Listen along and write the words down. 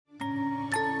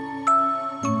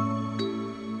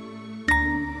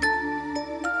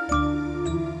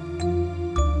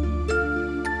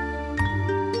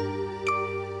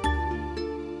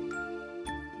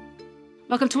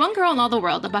Welcome to One Girl in All the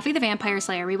World, the Buffy the Vampire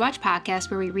Slayer rewatch podcast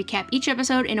where we recap each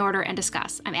episode in order and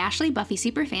discuss. I'm Ashley, Buffy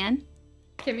superfan.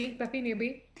 Kimmy, Buffy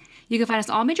newbie. You can find us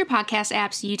on all major podcast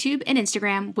apps, YouTube, and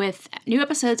Instagram with new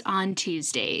episodes on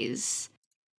Tuesdays.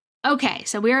 Okay,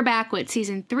 so we are back with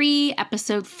Season 3,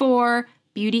 Episode 4,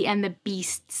 Beauty and the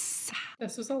Beasts.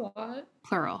 This was a lot.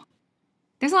 Plural.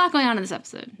 There's a lot going on in this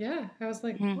episode. Yeah, I was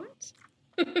like, what?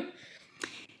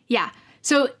 Yeah,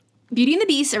 so Beauty and the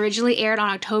Beast originally aired on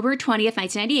October 20th,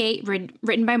 1998,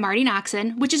 written by Marty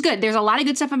Noxon, which is good. There's a lot of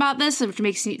good stuff about this, which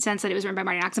makes sense that it was written by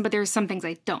Marty Noxon, but there's some things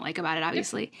I don't like about it,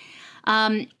 obviously.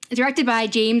 Yep. Directed by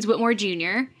James Whitmore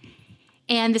Jr.,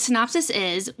 and the synopsis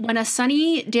is, when a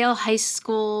Sunnydale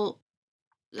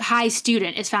High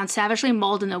student is found savagely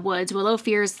mauled in the woods, Willow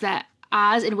fears that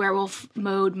Oz in werewolf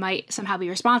mode might somehow be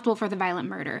responsible for the violent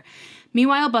murder.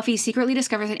 Meanwhile, Buffy secretly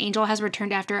discovers that Angel has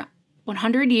returned after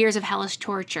 100 years of hellish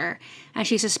torture, and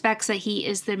she suspects that he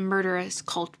is the murderous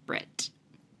culprit.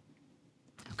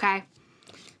 Okay?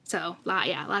 So,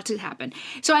 lots to happen.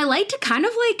 So I like to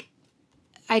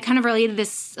I kind of related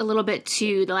this a little bit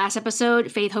to the last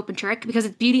episode, Faith, Hope, and Trick, because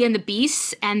it's Beauty and the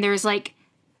Beasts, and there's like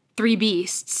 3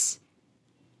 beasts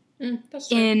that's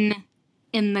true.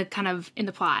 in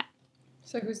the plot.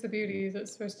 So who's the beauty? Is it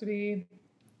supposed to be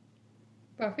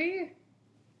Buffy?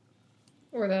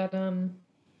 Or that,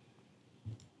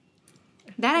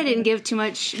 That I didn't give too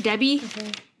much. Debbie?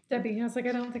 Okay. Debbie. I was like,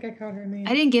 I don't think I caught her name.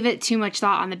 I didn't give it too much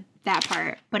thought on that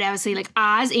part. But I would say like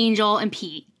Oz, Angel, and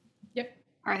Pete. Yep.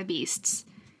 Are the beasts.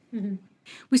 Mm-hmm.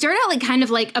 We started out like kind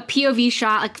of like a POV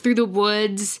shot like through the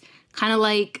woods, kind of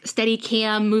like steady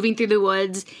cam moving through the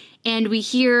woods. And we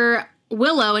hear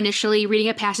Willow initially reading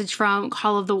a passage from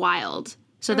Call of the Wild.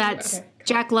 So that's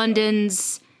Jack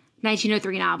London's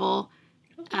 1903 novel.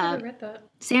 I read that.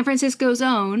 San Francisco's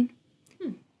own.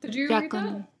 Did you Jack read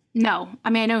London. that? No. I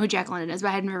mean, I know who Jack London is, but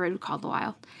I had never read Call of the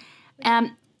Wild.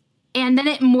 And then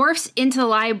it morphs into the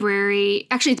library.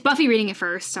 Actually, it's Buffy reading it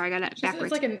first. Sorry, I got it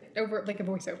backwards. It's like a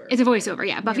voiceover. It's a voiceover,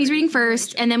 yeah. Buffy's reading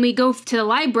first, and then we go to the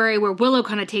library where Willow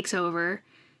kind of takes over,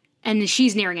 and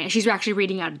she's narrating it. She's actually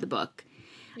reading out of the book.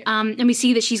 Yep. And we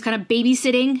see that she's kind of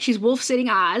babysitting. She's wolf-sitting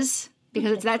Oz,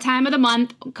 because it's that time of the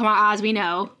month. Come on, Oz, we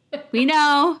know. We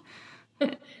know.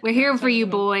 We're here for you,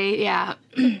 boy. Yeah.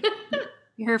 We're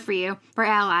here for you. We're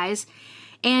allies.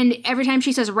 And every time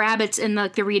she says rabbits in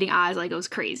the reading, Oz like goes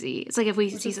crazy. It's like if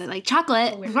we see something like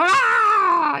chocolate, same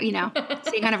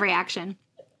kind of reaction.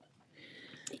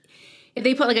 If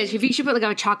they put if you should put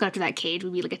a chocolate up to that cage,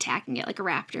 we'd be like attacking it like a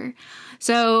raptor.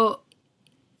 So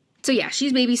yeah,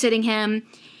 she's babysitting him,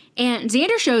 and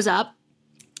Xander shows up.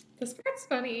 This part's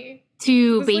funny.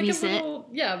 To babysit.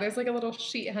 There's like a little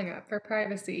sheet hung up for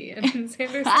privacy, and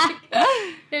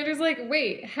Xander's like,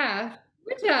 wait, half?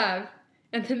 Which half?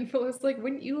 And then Willow's like,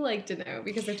 wouldn't you like to know?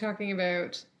 Because they're talking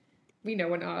about, we know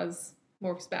when Oz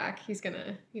morphs back, he's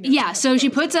gonna, Yeah, so she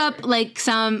puts up so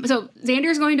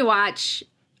Xander's going to watch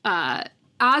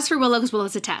Oz for Willow because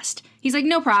Willow's a test. He's like,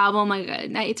 no problem, like,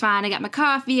 it's fine, I got my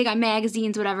coffee, I got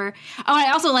magazines, whatever. Oh,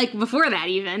 I also like, before that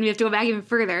even, we have to go back even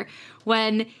further,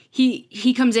 when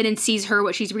he comes in and sees her,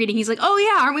 what she's reading, he's like, oh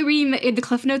yeah, aren't we reading the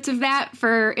Cliff Notes of that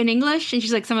in English? And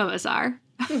she's like, some of us are.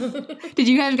 Did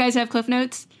you guys have Cliff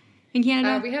Notes? In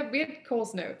Canada? We had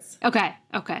Cole's Notes. Okay.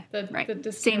 Right.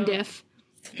 The same diff.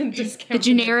 The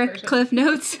generic version. Cliff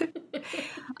Notes.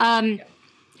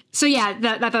 So yeah,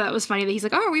 I thought that was funny that he's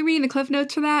like, oh, are we reading the Cliff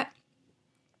Notes for that?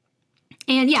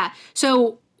 And yeah,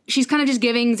 so she's kind of just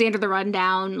giving Xander the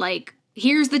rundown, like,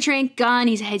 here's the trank gun,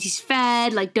 he's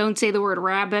fed, like, don't say the word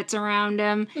rabbits around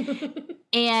him.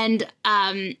 And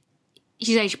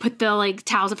she's like, she put the, like,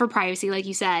 towels up for privacy, like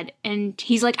you said. And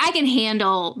he's like, I can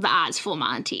handle the Oz full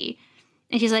Monty.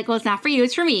 And she's like, well, it's not for you,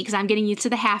 it's for me, because I'm getting used to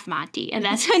the half Monty. And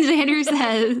that's when Xander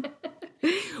says,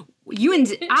 you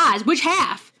and Oz, which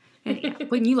half? And, yeah,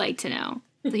 wouldn't you like to know?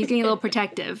 So he's getting a little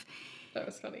protective. That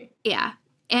was funny. Yeah.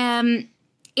 And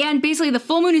basically the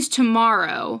full moon is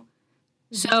tomorrow.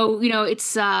 So,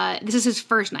 it's, this is his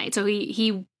first night. So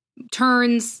he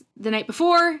turns the night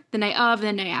before, the night of,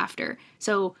 and the night after.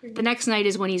 So the next night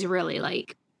is when he's really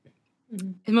like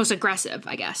his most aggressive,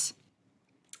 I guess.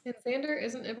 And Xander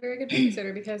isn't a very good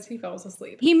babysitter because he falls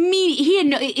asleep.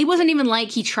 It wasn't even like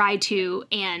he tried to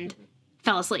and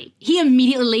fell asleep. He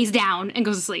immediately lays down and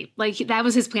goes to sleep. Like, that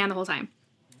was his plan the whole time.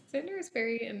 Xander is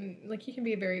he can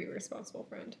be a very responsible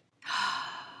friend.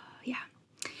 Yeah.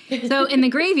 So in the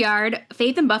graveyard,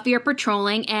 Faith and Buffy are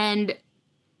patrolling, and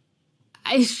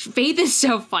Faith is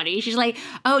so funny. She's like,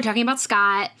 oh, talking about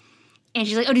Scott. And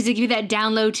she's like, oh, does it give you that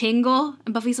down low tingle?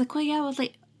 And Buffy's like, well, yeah. Well,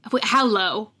 like, wait, how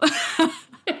low?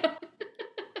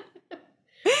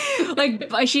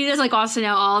 Like, she just, like, wants to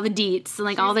know all the deets and,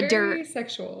 like, all the dirt. She's very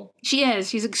sexual. She is.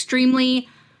 She's extremely,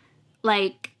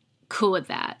 like, cool with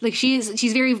that. Like, she's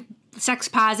very sex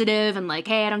positive and, like,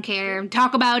 hey, I don't care.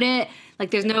 Talk about it.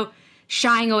 Like, there's no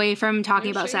shying away from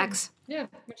talking about sex. Yeah,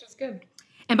 which is good.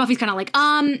 And Buffy's kind of like,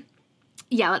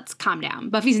 yeah, let's calm down.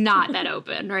 Buffy's not that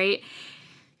open, right?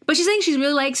 But she's saying she's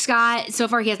really liked Scott. So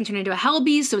far, he hasn't turned into a hell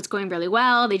beast, so it's going really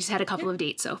well. They just had a couple of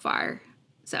dates so far.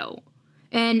 So,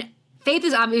 and Faith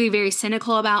is obviously very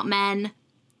cynical about men,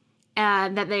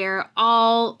 that they are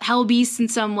all hell beasts in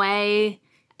some way.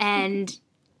 And,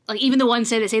 like, even the ones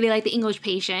that say they like The English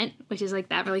Patient, which is, like,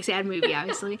 that really sad movie,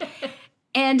 obviously.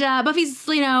 And Buffy's,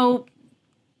 you know,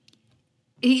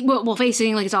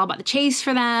 facing, like, it's all about the chase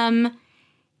for them.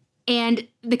 And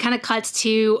it kind of cuts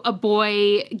to a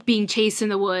boy being chased in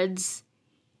the woods,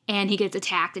 and he gets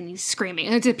attacked, and he's screaming.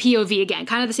 And it's a POV again,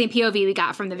 kind of the same POV we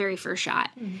got from the very first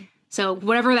shot. Mm-hmm. So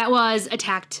whatever that was,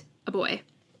 attacked a boy.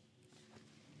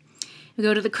 We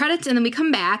go to the credits, and then we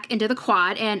come back into the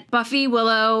quad, and Buffy,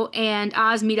 Willow, and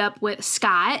Oz meet up with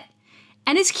Scott.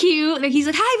 And it's cute. Like, he's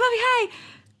like, hi,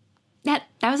 Buffy, hi.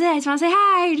 That was it. I just want to say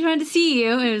hi. I just wanted to see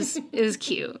you. It was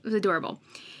cute. It was adorable.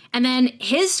 And then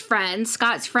his friends,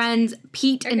 Scott's friends,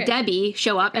 Pete and Debbie,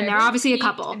 show up, and they're obviously a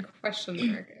couple. And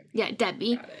question mark. Yeah,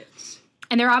 Debbie. Got it.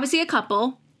 And they're obviously a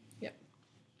couple. Yep.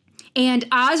 And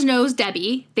Oz knows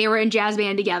Debbie. They were in jazz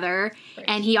band together,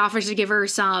 and he offers to give her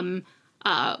some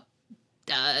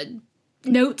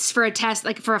notes for a test,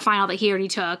 like for a final that he already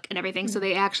took and everything.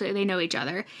 Mm-hmm. So they know each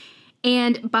other.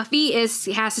 And Buffy has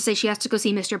to say she has to go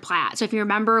see Mr. Platt. So if you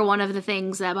remember, one of the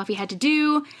things that Buffy had to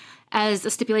do as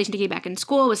a stipulation to get back in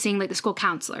school was seeing, like, the school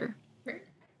counselor. Right.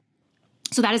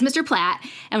 So that is Mr. Platt.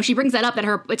 And when she brings that up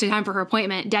that it's time for her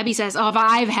appointment, Debbie says, oh, if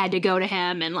I've had to go to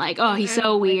him, and, like, oh, he's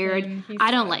so weird. I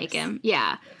don't like him.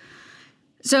 Yeah.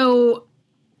 So.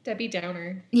 Debbie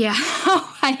Downer. Yeah.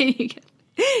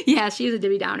 Yeah, she's a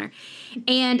Debbie Downer.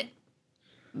 And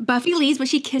Buffy leaves, but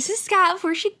she kisses Scott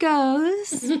before she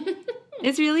goes.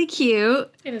 It's really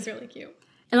cute. It is really cute.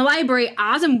 In the library,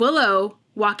 Oz and Willow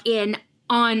walk in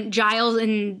on Giles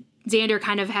and Xander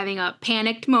kind of having a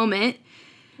panicked moment.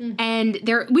 Mm. And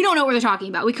we don't know what they're talking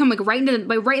about. We come, like, right in the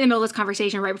middle of this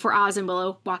conversation, right before Oz and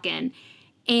Willow walk in.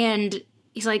 And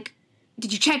he's like,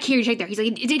 did you check here? You check there. He's like,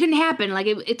 it didn't happen. Like,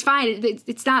 it's fine.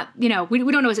 It's not, you know, we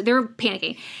don't know. They're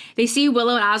panicking. They see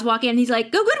Willow and Oz walk in, and he's like,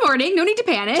 oh, good morning. No need to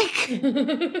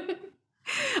panic.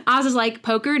 Oz is like,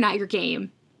 poker, not your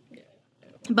game.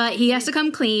 But he has to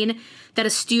come clean that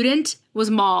a student was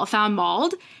found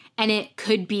mauled, and it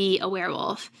could be a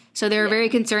werewolf. So they're very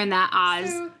concerned that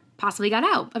Oz possibly got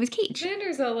out of his cage.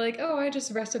 Xander's all like, oh, I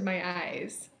just rested my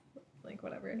eyes. Like,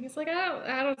 whatever. And he's like,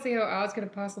 I don't see how Oz could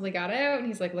have possibly got out. And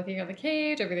he's, like, looking at the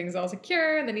cage. Everything's all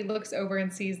secure. And then he looks over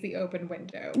and sees the open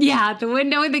window. Yeah, the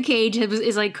window in the cage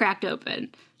is like, cracked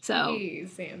open. So.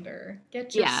 Please, Xander.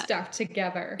 Get your stuff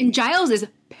together. And Giles is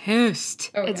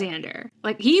pissed at Xander.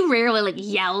 Like, he rarely, like,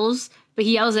 yells, but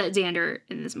he yells at Xander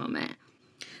in this moment.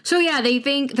 So, yeah, they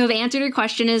think, though the answer to your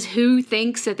question is who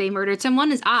thinks that they murdered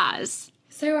someone is Oz.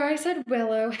 So I said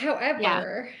Willow.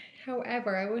 However,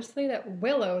 I would say that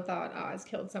Willow thought Oz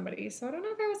killed somebody. So I don't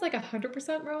know if I was, like,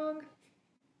 100% wrong.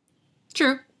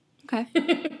 True. Okay.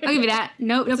 I'll give you that.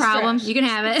 No problem. You can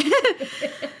have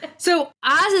it. So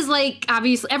Oz is, like,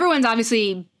 everyone's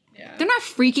obviously, they're not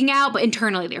freaking out, but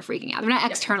internally they're freaking out. They're not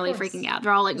externally freaking out.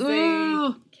 They're all like,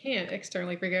 ooh. They can't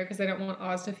externally freak out because they don't want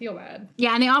Oz to feel bad.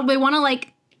 Yeah, and they want to,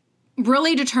 like,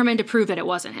 really determined to prove that it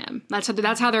wasn't him.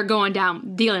 That's how they're going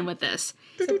down, dealing with this.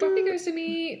 So Buffy goes to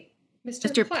meet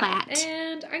Mr. Platt.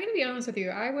 And I'm going to be honest with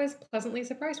you, I was pleasantly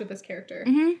surprised with this character.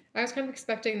 Mm-hmm. I was kind of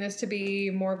expecting this to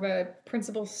be more of a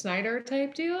Principal Snyder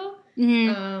type deal.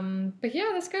 Mm-hmm. But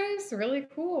yeah, this guy's really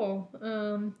cool.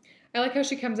 I like how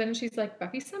she comes in and she's like,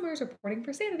 Buffy Summers reporting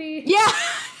for sanity. Yeah,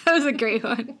 that was a great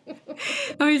one.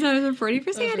 Buffy Summers reporting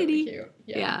for sanity. That was really cute.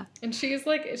 Yeah. And she's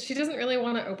like, she doesn't really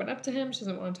want to open up to him. She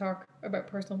doesn't want to talk about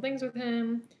personal things with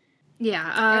him. Yeah.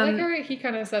 I like how he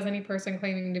kind of says any person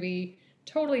claiming to be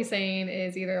totally sane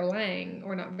is either lying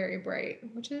or not very bright,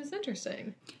 which is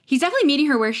interesting. He's definitely meeting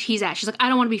her where she's at. She's like, I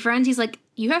don't want to be friends. He's like,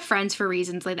 you have friends for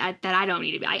reasons like that I don't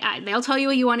need to be. They'll tell you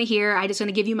what you want to hear. I just want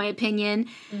to give you my opinion.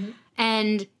 Mm-hmm.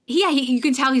 And you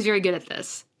can tell he's very good at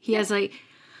this. He has, like,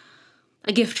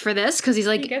 a gift for this because he's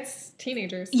like... He gets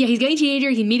teenagers. Yeah, he's getting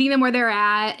teenagers. He's meeting them where they're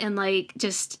at and, like,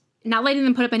 just not letting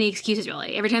them put up any excuses,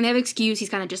 really. Every time they have an excuse, he's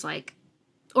kind of just, like...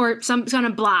 Or some kind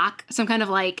of block, some kind of,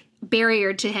 like,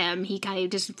 barrier to him. He kind of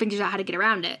just figures out how to get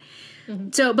around it.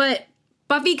 Mm-hmm. So, but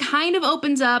Buffy kind of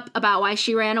opens up about why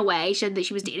she ran away. She said that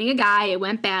she was dating a guy. It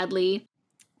went badly.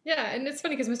 Yeah, and it's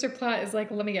funny because Mr. Platt is like,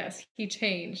 let me guess, he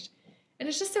changed. And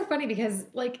it's just so funny because,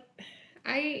 like,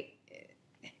 I've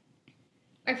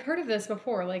heard of this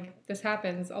before. Like, this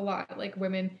happens a lot. Like,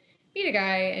 women meet a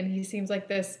guy and he seems like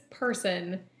this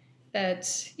person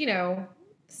that, you know,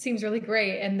 seems really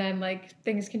great. And then, like,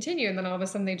 things continue. And then all of a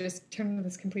sudden they just turn into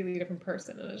this completely different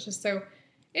person. And it's just so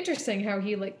interesting how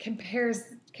he, like, compares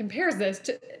this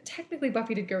to, technically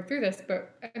Buffy did go through this,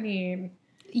 but, I mean...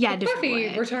 Yeah, with Buffy,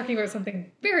 way. We're talking about something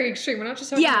very extreme. We're not just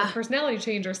talking about a personality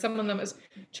change or someone that was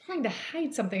trying to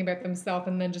hide something about themselves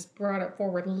and then just brought it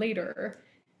forward later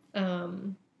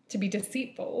to be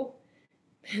deceitful.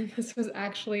 And this was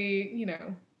actually, you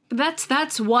know...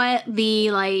 That's what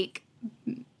the, like,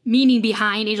 meaning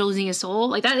behind Angel losing his soul.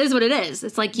 Like, that is what it is.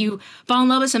 It's like you fall in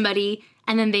love with somebody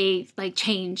and then they, like,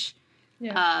 change.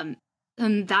 Yeah.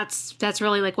 And that's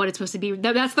really, like, what it's supposed to be.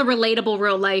 That's the relatable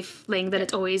real life thing that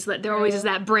it's always, that there always is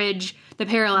that bridge, the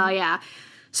parallel, yeah.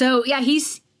 So, yeah,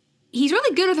 he's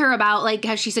really good with her about, like,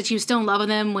 how she said she was still in love with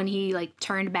him when he, like,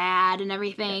 turned bad and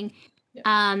everything. Yeah.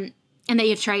 And that you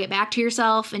have to try to get back to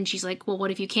yourself. And she's like, well,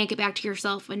 what if you can't get back to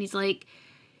yourself? And he's like,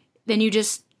 then you're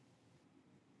just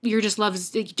love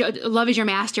is your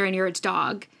master and you're its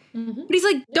dog. Mm-hmm. But he's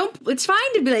like, it's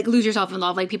fine to be like, lose yourself in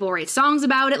love. Like, people write songs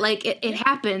about it. Like, it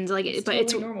happens. Like, it's but totally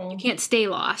it's normal. You can't stay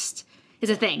lost is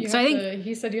a thing. So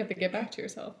he said you have to get back to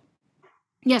yourself.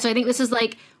 Yeah. So I think this is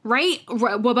like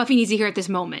what Buffy needs to hear at this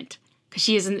moment, because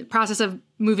she is in the process of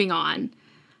moving on.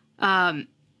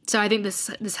 So I think this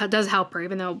does help her,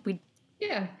 even though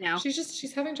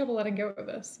she's having trouble letting go of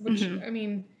this, which I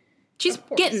mean, she's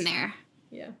getting there.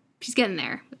 Yeah. She's getting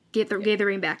there.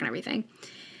 Gathering back and everything.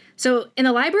 So in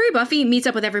the library, Buffy meets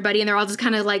up with everybody, and they're all just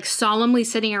kind of, like, solemnly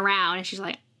sitting around. And she's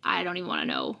like, I don't even want to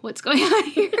know what's going on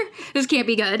here. This can't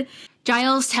be good.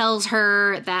 Giles tells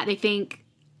her that they think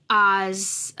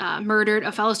Oz murdered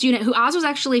a fellow student who Oz was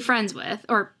actually friends with,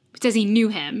 or says he knew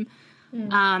him.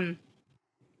 And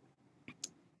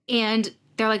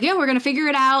they're like, yeah, we're going to figure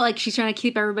it out. Like, she's trying to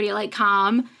keep everybody, like,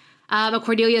 calm. But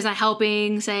Cordelia's not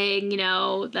helping, saying, you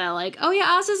know, that, like, oh,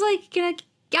 yeah, Oz is, like,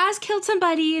 Oz killed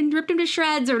somebody and ripped him to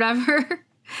shreds or whatever.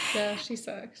 Yeah, she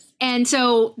sucks. And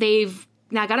so they've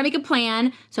now got to make a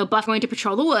plan. So Buff's going to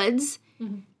patrol the woods.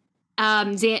 Mm-hmm.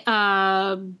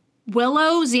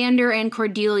 Willow, Xander, and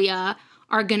Cordelia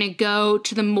are going to go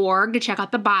to the morgue to check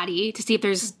out the body to see if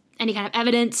there's any kind of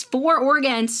evidence for or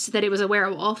against that it was a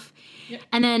werewolf. Yep.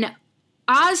 And then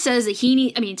Giles says that he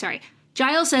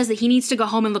needs to go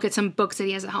home and look at some books that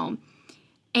he has at home.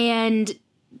 And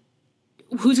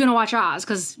who's going to watch Oz?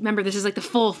 Because remember, this is like the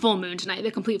full moon tonight,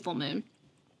 the complete full moon.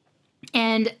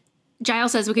 And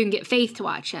Giles says we can get Faith to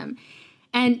watch him.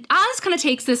 And Oz kind of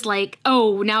takes this like,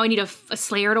 oh, now I need a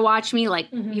Slayer to watch me. Like,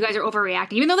 you guys are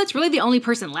overreacting. Even though that's really the only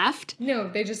person left. No,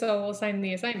 they just all assign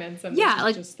the assignments. And yeah,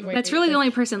 like, that's really the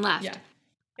only person left. Yeah.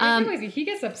 And he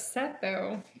gets upset,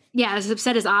 though. Yeah, as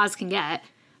upset as Oz can get.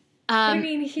 I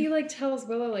mean, he, like, tells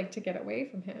Willow, like, to get away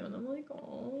from him. And I'm like,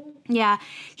 oh. Yeah.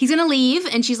 He's going to leave.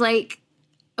 And she's like,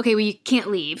 okay, well, you can't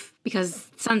leave because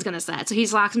the sun's going to set. So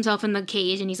he's locks himself in the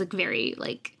cage and he's, like, very,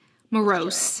 like,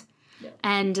 morose. Yeah.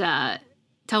 And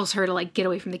tells her to, like, get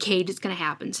away from the cage. It's going to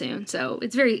happen soon. So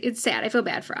it's sad. I feel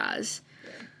bad for Oz.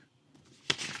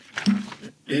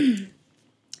 Yeah.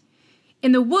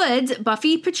 In the woods,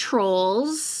 Buffy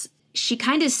patrols. She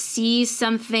kind of sees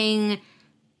something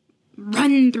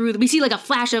run through. We see, like, a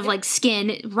flash of, like, skin.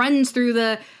 It runs through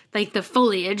the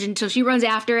foliage until she runs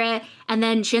after it, and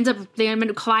then they end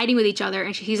up colliding with each other,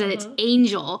 and she sees that it's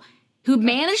Angel, who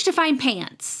managed to find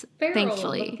pants,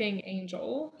 thankfully. Looking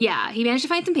Angel. Yeah, he managed to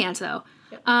find some pants, though.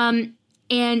 Yep.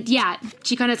 And, yeah,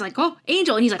 she kind of is like, oh,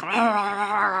 Angel, and he's like,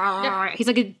 yep. He's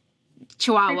like a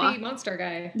chihuahua. Creepy monster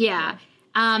guy. Yeah.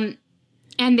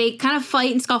 And they kind of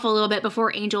fight and scuffle a little bit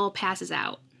before Angel passes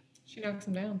out. She knocks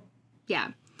him down.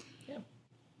 Yeah. Yeah.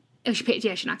 Oh, she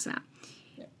knocks him out.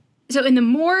 So in the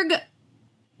morgue,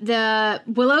 the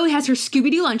Willow has her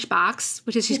Scooby-Doo lunchbox,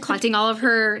 which is she's collecting all of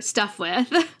her stuff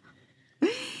with.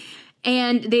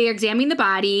 And they are examining the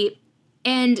body,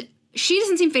 and she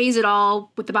doesn't seem fazed at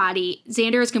all with the body.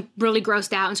 Xander is really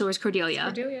grossed out, and so is Cordelia.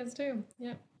 Cordelia is too,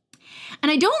 yeah.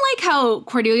 And I don't like how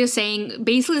Cordelia's saying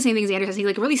basically the same thing Xander says. He,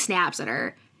 like, really snaps at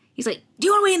her. He's like, do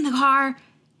you want to wait in the car?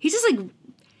 He's just like,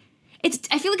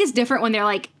 I feel like it's different when they're,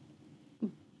 like,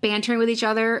 bantering with each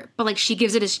other, but, like, she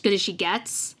gives it as good as she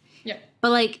gets. Yeah. But,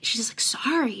 like, she's just like,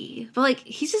 sorry. But, like,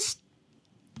 he's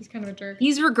kind of a jerk.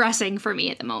 He's regressing for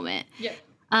me at the moment. Yeah.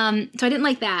 So I didn't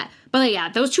like that. But yeah,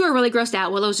 those two are really grossed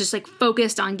out. Willow's just like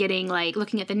focused on getting like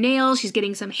looking at the nails. She's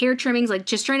getting some hair trimmings, like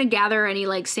just trying to gather any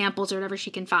like samples or whatever she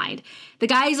can find. The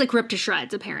guy's like ripped to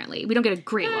shreds, apparently. We don't get a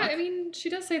great look. I mean, she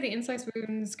does say the incise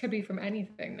wounds could be from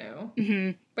anything now.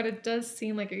 Mm-hmm. But it does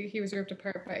seem like he was ripped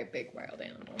apart by a big wild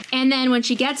animal. And then when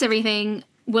she gets everything,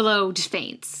 Willow just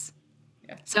faints.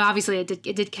 Yeah. So obviously it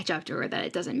did catch up to her that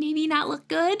it doesn't maybe not look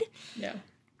good. Yeah.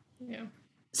 Yeah.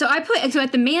 So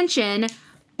at the mansion,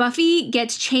 Buffy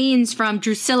gets chains from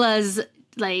Drusilla's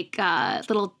like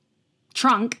little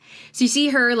trunk. So you see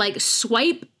her like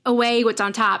swipe away what's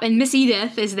on top, and Miss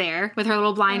Edith is there with her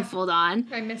little blindfold on.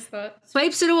 I missed that.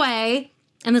 Swipes it away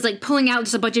and is like pulling out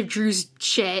just a bunch of Drew's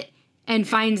shit and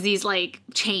finds these like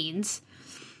chains.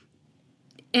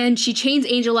 And she chains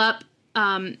Angel up,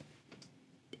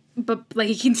 but like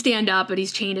he can stand up, but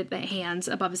he's chained at the hands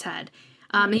above his head.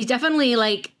 He's definitely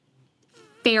like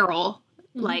feral,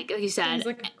 like you said. He's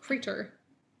like a creature.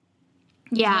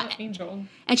 Yeah. Not Angel.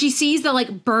 And she sees the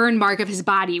like burn mark of his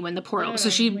body when the portal. So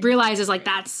she realizes like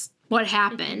that's what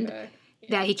happened.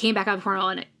 That he came back out of the portal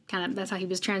and it kind of that's how he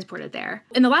was transported there.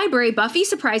 In the library, Buffy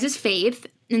surprises Faith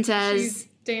and says she's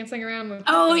dancing around with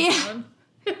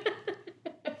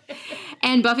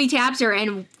and Buffy taps her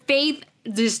and Faith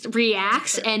just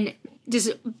reacts and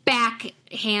just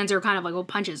backhands her, kind of like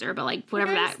punches her, but like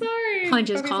whatever that punch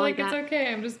is called. Like it's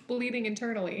okay, I'm just bleeding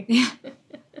internally.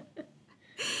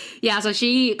 Yeah, so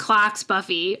she clocks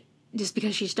Buffy just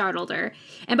because she startled her.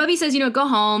 And Buffy says, go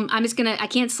home. I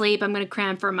can't sleep. I'm going to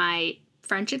cram for my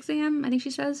French exam, I think she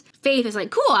says. Faith is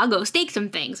like, cool, I'll go stake some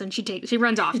things. And she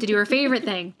runs off to do her favorite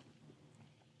thing.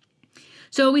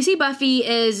 So we see Buffy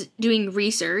is doing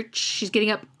research. She's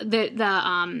getting up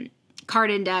the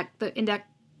card index,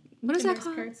 what is that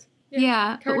called? Cards.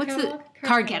 Yeah. Card What's catalog? the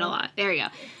card catalog? There you go.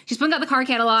 She's pulling out the card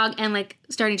catalog and like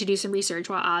starting to do some research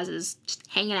while Oz is just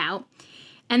hanging out.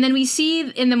 And then we see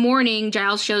in the morning,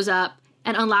 Giles shows up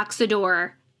and unlocks the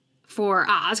door for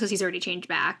Oz because he's already changed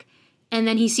back. And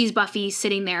then he sees Buffy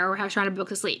sitting there trying to book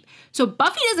to sleep. So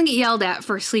Buffy doesn't get yelled at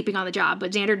for sleeping on the job,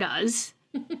 but Xander does.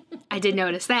 I did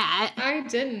notice that. I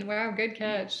didn't. Wow, good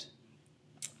catch.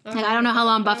 Like, I don't know how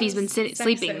long Buffy's been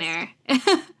sleeping there.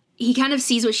 He kind of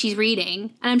sees what she's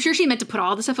reading. And I'm sure she meant to put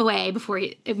all the stuff away before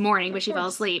morning, but she fell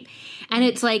asleep. And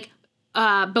it's like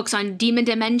books on demon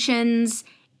dimensions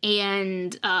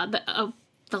and the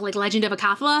like Legend of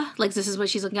Akathala. Like, this is what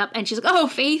she's looking up. And she's like, oh,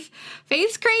 Faith's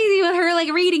crazy with her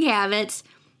like reading habits.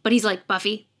 But he's like,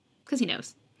 Buffy, because he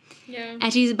knows. Yeah.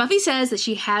 And Buffy says that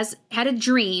she has had a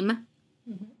dream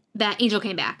that Angel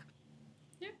came back.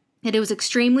 Yeah. And it was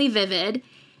extremely vivid.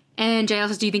 And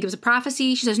Giles says, do you think it was a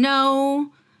prophecy? She says,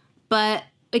 no. But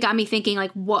it got me thinking,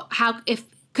 like,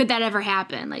 could that ever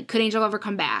happen? Like, could Angel ever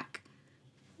come back?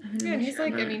 Yeah, and he's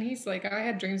like, I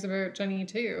had dreams about Jenny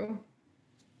too.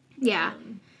 Yeah.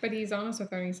 But he's honest with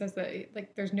her, and he says that,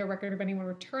 like, there's no record of anyone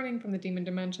returning from the demon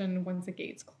dimension once the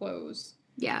gates close.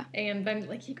 Yeah. And then,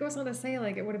 like, he goes on to say,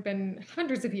 like, it would have been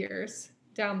hundreds of years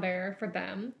down there for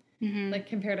them, like,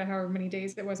 compared to however many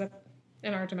days it was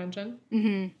in our dimension.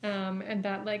 Mm-hmm. And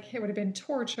that, like, it would have been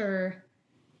torture,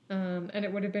 and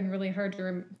it would have been really hard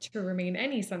to remain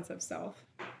any sense of self.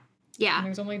 Yeah. And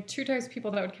there's only two types of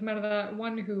people that would come out of that.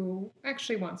 One who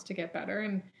actually wants to get better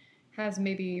and has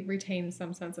maybe retained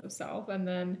some sense of self, and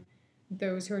then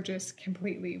those who are just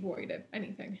completely void of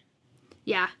anything.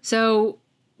 Yeah. So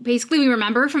basically we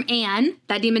remember from Anne,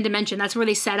 that demon dimension, that's where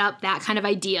they set up that kind of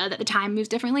idea that the time moves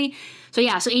differently. So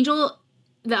yeah, so Angel,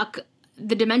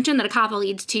 the dimension that Akatha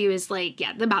leads to is like,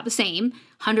 yeah, about the same,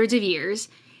 hundreds of years.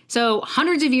 So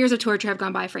hundreds of years of torture have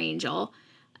gone by for Angel.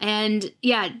 And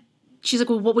yeah, she's like,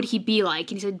 well, what would he be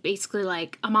like? And he said basically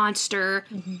like a monster,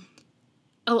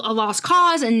 a lost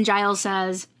cause. And Giles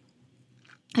says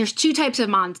there's two types of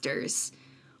monsters.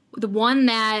 The one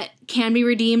that can be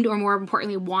redeemed, or more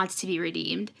importantly, wants to be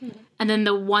redeemed. And then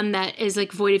the one that is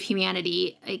like void of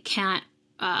humanity. It can't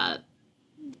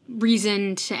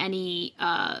reason to any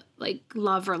like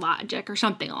love or logic or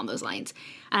something along those lines.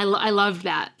 And I loved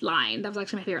that line. That was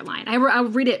actually my favorite line. I'll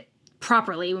read it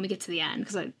properly when we get to the end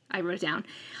because I wrote it down.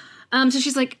 So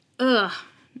she's like, ugh,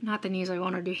 not the news I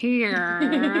wanted to hear.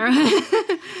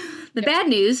 The bad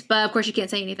news, but of course you can't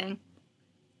say anything.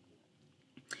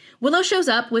 Willow shows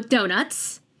up with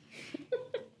donuts.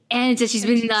 And so she's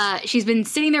been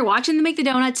sitting there watching them make the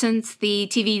donuts since the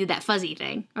TV did that fuzzy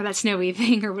thing, or that snowy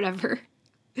thing, or whatever.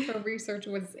 Her research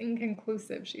was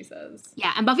inconclusive, she says.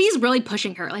 Yeah, and Buffy's really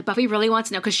pushing her. Like, Buffy really wants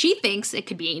to know, because she thinks it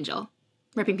could be Angel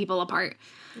ripping people apart.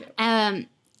 Yep.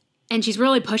 And she's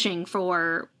really pushing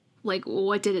for, like,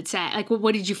 what did it say? Like,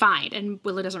 what did you find? And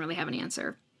Willow doesn't really have an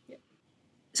answer. Yep.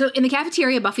 So in the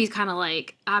cafeteria, Buffy's kind of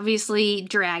like obviously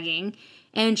dragging,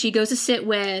 and she goes to sit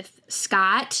with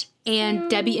Scott and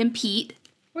Debbie and Pete.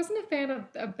 Wasn't a fan of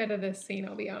a bit of this scene,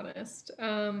 I'll be honest. I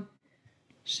don't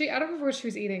remember what she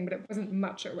was eating, but it wasn't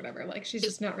much or whatever. Like, she's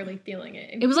just not really feeling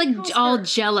it. And it was like all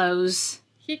Jellos.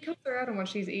 He calls her out on what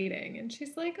she's eating, and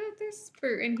she's like, oh, there's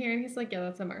fruit in here. And he's like, yeah,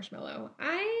 that's a marshmallow.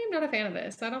 I'm not a fan of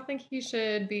this. I don't think he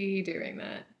should be doing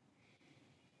that.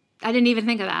 I didn't even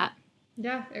think of that.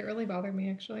 Yeah, it really bothered me,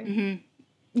 actually. Mm-hmm.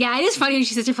 Yeah, it is funny when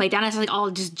she sits her plate down. It's like all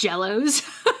just Jellos.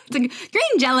 It's like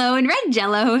green Jello and red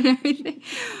Jello and everything.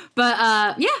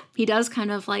 But yeah, he does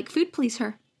kind of like food police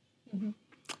her. Mm-hmm.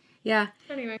 Yeah.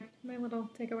 Anyway, my little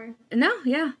takeaway. No,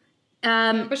 yeah.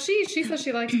 But she says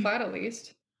she likes Plaid at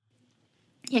least.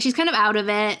 Yeah, she's kind of out of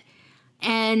it.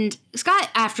 And Scott,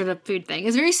 after the food thing,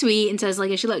 is very sweet and says,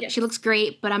 like, she looks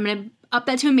great, but I'm going to up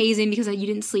that to amazing because you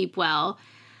didn't sleep well.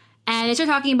 And they start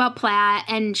talking about Platt,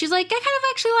 and she's like, I kind of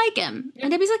actually like him. Yep.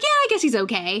 And Debbie's like, yeah, I guess he's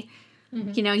okay.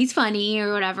 Mm-hmm. You know, he's funny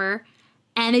or whatever.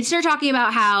 And they start talking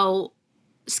about how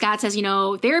Scott says, you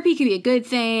know, therapy can be a good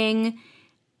thing.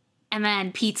 And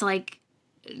then Pete's like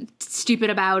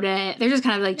stupid about it. They're just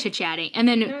kind of like chit-chatting. And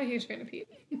then... I'm not a huge fan of Pete.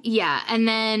 Yeah, and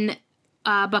then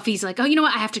Buffy's like, oh, you know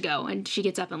what? I have to go. And she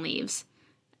gets up and leaves.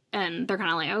 And they're kind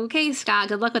of like, okay, Scott,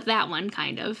 good luck with that one,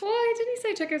 kind of. Well, didn't he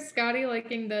say check out Scotty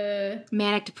liking the...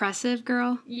 Manic depressive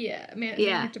girl? Yeah,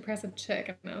 manic depressive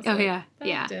chick. And I was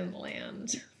that didn't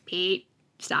land. Pete,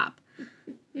 stop.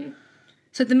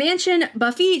 So at the mansion,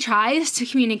 Buffy tries to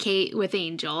communicate with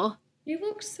Angel. He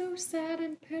looks so sad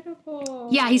and pitiful.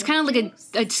 Yeah, he's kind of like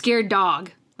a scared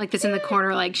dog. Like that's in the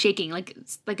corner, like shaking, like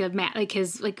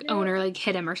his owner like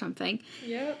hit him or something.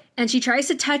 Yep. And she tries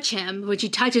to touch him. When she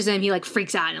touches him, he like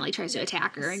freaks out and like tries to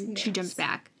attack her, and she jumps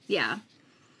back. Yeah.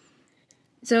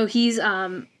 So he's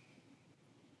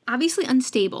obviously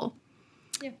unstable.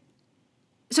 Yeah.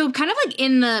 So kind of like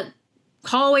in the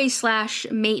hallway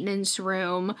 / maintenance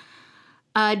room,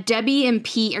 Debbie and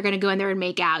Pete are gonna go in there and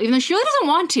make out, even though she really doesn't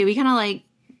want to. He kind of like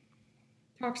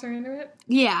talks her into it.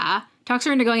 Yeah. Talks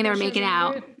her into going in there and making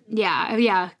out.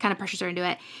 Yeah, kind of pressures her into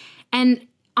it. And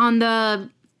on the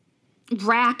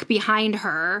rack behind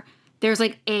her, there's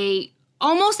like a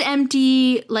almost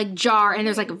empty like jar, and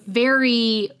there's like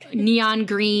very neon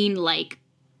green like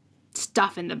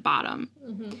stuff in the bottom.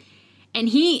 Mm-hmm. And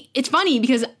it's funny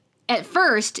because at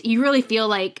first you really feel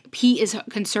like Pete is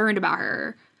concerned about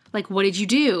her. Like, what did you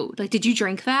do? Like, did you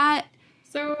drink that?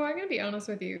 So I'm going to be honest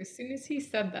with you. As soon as he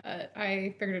said that,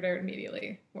 I figured it out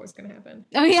immediately what was going to happen.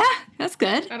 Oh, yeah? That's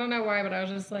good. I don't know why, but I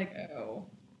was just like, oh.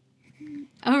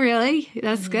 Oh, really?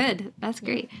 That's good. That's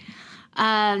great.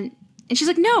 And she's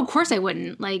like, no, of course I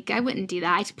wouldn't. Like, I wouldn't do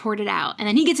that. I just poured it out. And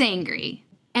then he gets angry.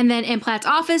 And then in Platt's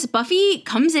office, Buffy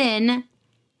comes in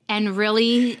and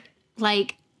really,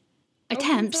 like,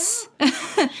 attempts.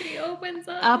 She opens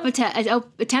up.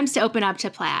 Attempts to open up to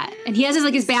Platt, and he has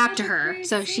his back to her.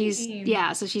 So she's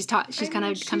kind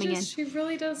of coming in. She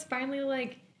really does finally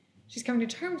like she's coming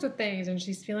to terms with things, and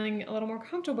she's feeling a little more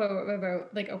comfortable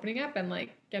about like opening up and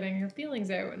like getting her feelings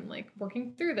out and like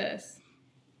working through this.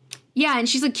 Yeah, and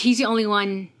she's like he's the only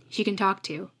one she can talk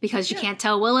to because she can't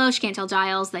tell Willow, she can't tell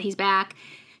Giles that he's back.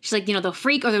 She's like, they'll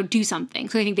freak or they'll do something.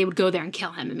 So I think they would go there and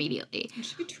kill him immediately. And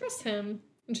she trusts him.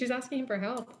 And she's asking him for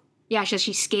help. Yeah,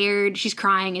 she's scared. She's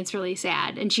crying. It's really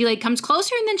sad. And she like comes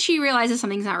closer, and then she realizes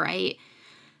something's not right.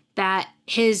 That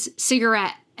his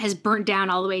cigarette has burnt down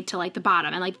all the way to like the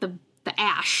bottom, and like the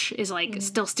ash is like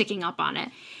still sticking up on it.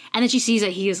 And then she sees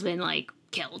that he has been like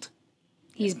killed.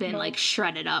 He's been like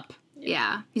shredded up.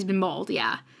 Yeah, he's been mauled.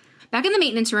 Yeah. Back in the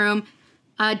maintenance room,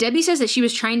 Debbie says that she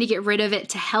was trying to get rid of it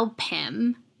to help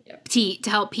him. Yep. To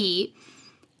help Pete.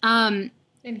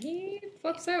 And he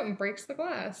flips out and breaks the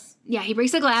glass. Yeah, he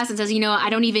breaks the glass and says, I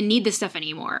don't even need this stuff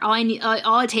anymore.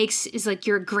 All it takes is like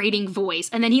your grating voice.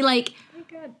 And then he like oh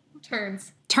God.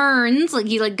 turns, like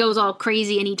he like goes all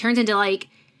crazy, and he turns into like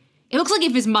it looks like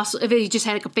if he just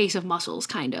had like a face of muscles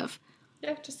kind of.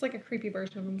 Yeah, just like a creepy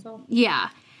version of himself. Yeah.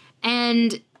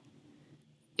 And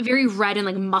very red and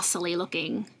like muscly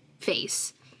looking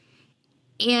face.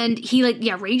 And he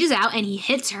like rages out and he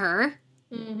hits her.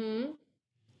 Mm-hmm.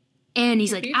 And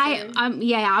he's like,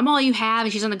 I'm all you have.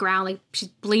 And she's on the ground, like, she's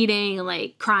bleeding and,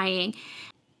 like, crying.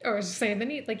 Oh, I was just saying, then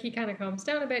he kind of calms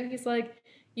down a bit, and he's like,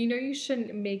 you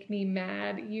shouldn't make me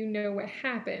mad. You know what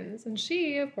happens. And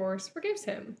she, of course, forgives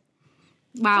him.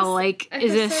 Wow,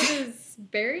 this is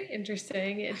very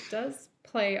interesting. It does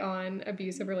play on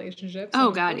abusive relationships.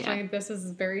 Oh, God, yeah. This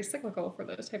is very cyclical for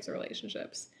those types of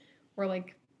relationships. Where,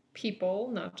 like, people,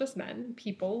 not just men,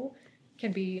 people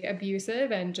can be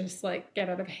abusive and just like get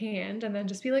out of hand and then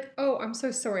just be like, oh, I'm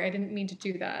so sorry, I didn't mean to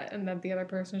do that. And then the other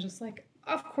person is just like,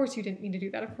 of course you didn't mean to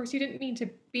do that. Of course you didn't mean to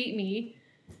beat me.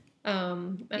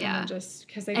 And then just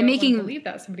because they don't want to believe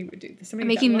that somebody would do this. Somebody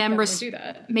making that them would do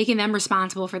that. Making them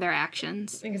responsible for their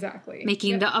actions. Exactly.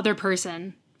 Making the other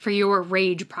person for your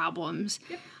rage problems.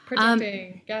 Yep.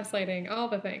 Projecting, gaslighting, all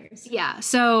the things. Yeah.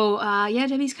 So,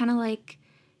 Debbie's kind of like,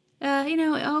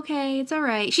 okay, it's all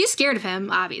right. She's scared of him,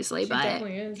 obviously, but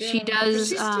definitely is, she does.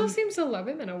 But she still seems to love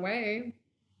him in a way.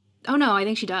 Oh no, I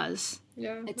think she does.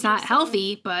 Yeah. It's not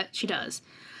healthy, but she does.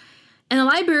 In the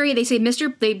library, they say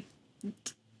they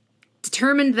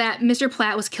determined that Mr.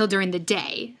 Platt was killed during the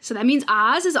day. So that means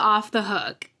Oz is off the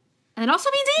hook. And it also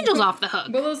means Angel's off the hook.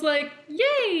 Willow's like,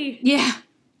 yay! Yeah.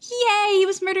 Yay, he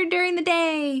was murdered during the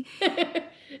day.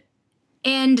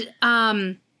 And,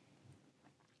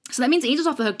 so that means Angel's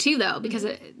off the hook too, though, because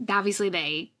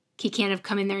obviously he can't have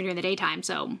come in there during the daytime.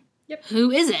 So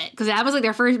who is it? Because that was like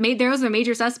those were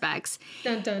major suspects.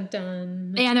 Dun dun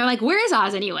dun. And they're like, where is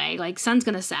Oz anyway? Like, sun's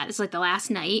gonna set. It's like the last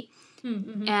night.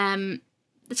 Mm-hmm.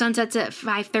 The sun sets at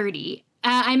 5:30.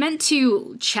 I meant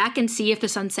to check and see if the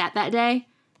sun set that day,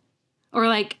 or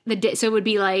like the day. So it would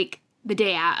be like the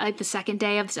day out, like the second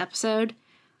day of this episode,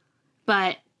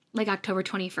 but like October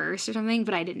 21st or something.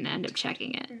 But I didn't end up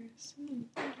checking it.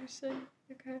 Interesting.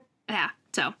 Okay. Yeah.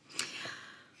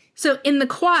 So in the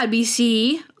quad, we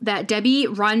see that Debbie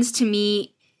runs to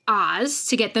meet Oz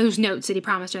to get those notes that he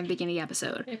promised her in the beginning of the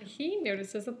episode. And he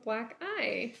notices a black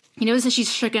eye. He notices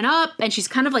she's shaken up, and she's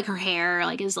kind of like her hair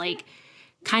like is like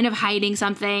kind of hiding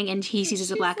something, and he sees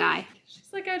as a black eye.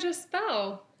 She's like, I just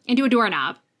fell. Into a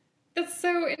doorknob. That's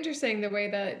so interesting, the way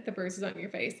that the bruise is on your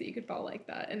face, that you could fall like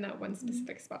that in that one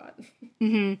specific spot.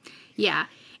 Mm-hmm. Yeah.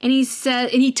 And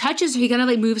he touches her, he kind of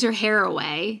like moves her hair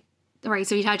away. Right,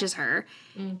 so he touches her.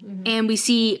 Mm-hmm. And we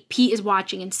see Pete is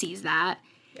watching and sees that.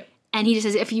 Yep. And he just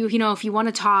says, if you want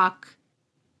to talk,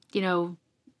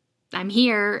 I'm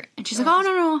here. And she's like, oh,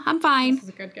 no, I'm fine. This is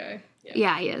a good guy.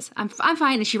 Yeah, he is. I'm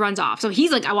fine. And she runs off. So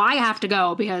he's like, well, I have to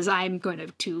go because I'm going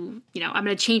to I'm going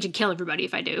to change and kill everybody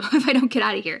if I don't get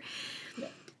out of here. Yeah.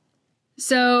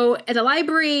 So at the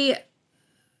library,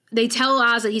 they tell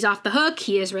Oz that he's off the hook.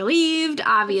 He is relieved,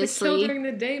 obviously. He's still during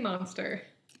the day, monster.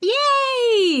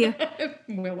 Yay!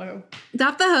 Willow. It's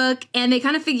off the hook. And they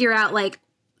kind of figure out like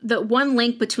the one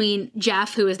link between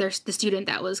Jeff, who is the student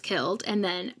that was killed, and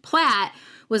then Platt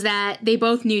was that they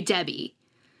both knew Debbie.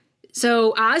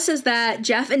 So Oz says that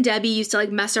Jeff and Debbie used to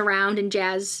like mess around in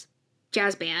jazz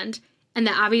band, and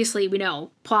that obviously we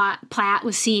know Platt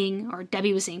was seeing, or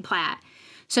Debbie was seeing Platt.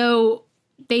 So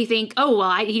they think, oh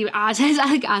well, Oz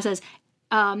says,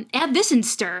 add this in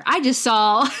stir. I just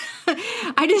saw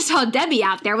Debbie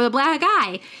out there with a black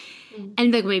eye,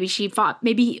 and like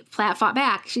maybe Platt fought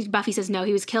back. Buffy says no,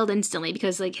 he was killed instantly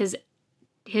because like his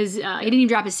he didn't even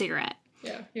drop his cigarette.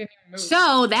 Yeah, he didn't even move.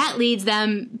 So that leads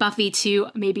Buffy to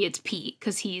maybe it's Pete,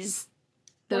 because he's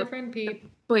the boyfriend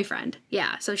Pete. Boyfriend,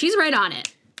 yeah. So she's right on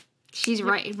it. She's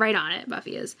right on it,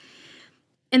 Buffy is.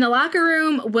 In the locker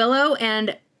room, Willow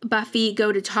and Buffy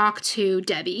go to talk to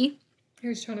Debbie.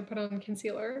 Who's trying to put on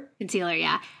concealer. Concealer,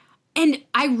 yeah. And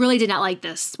I really did not like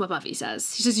this, what Buffy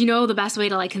says. She says, the best way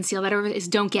to like conceal that is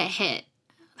don't get hit.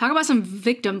 Talk about some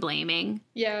victim blaming.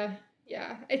 Yeah.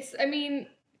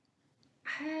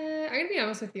 I'm going to be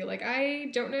honest with you. Like,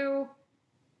 I don't know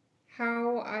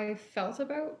how I felt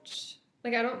about...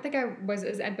 Like, I don't think I was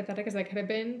as empathetic as I could have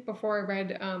been before I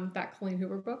read that Colleen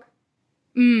Hoover book.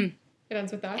 It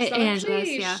ends with that. So it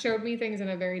actually showed me things in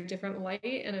a very different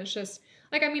light. And it's just...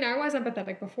 Like, I was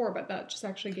empathetic before, but that just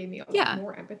actually gave me a lot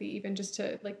more empathy. Even just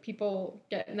to, like, people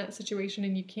get in that situation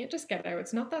and you can't just get out.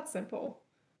 It's not that simple.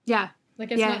 Yeah.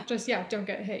 Like, it's not just, don't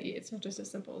get hit. It's not just as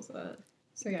simple as that.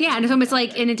 So, and so it's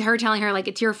like, and it's her telling her, like,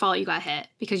 it's your fault you got hit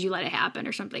because you let it happen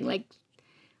or something. Like,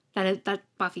 that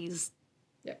Buffy's...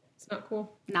 Yeah, it's not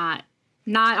cool. Not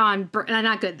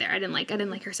good there. I didn't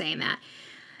like her saying that.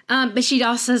 But she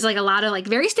also says, like, a lot of, like,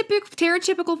 very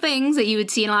stereotypical things that you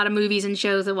would see in a lot of movies and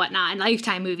shows and whatnot, and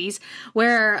Lifetime movies,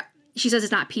 where she says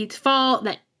it's not Pete's fault,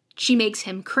 that she makes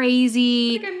him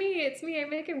crazy. Look at me. It's me. I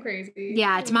make him crazy.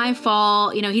 Yeah, it's my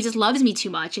fault. He just loves me too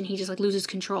much, and he just, like, loses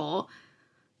control.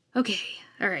 Okay.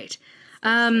 All right.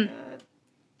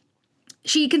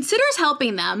 She considers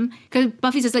helping them, because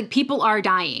Buffy says, like, people are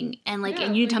dying, and, like,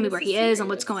 and you need to tell me where he is and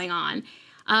what's going on.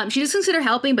 She does consider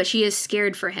helping, but she is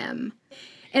scared for him.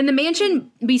 In the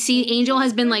mansion, we see Angel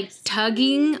has been, like,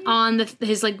 tugging on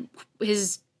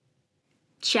his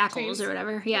shackles or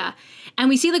whatever. Yeah. And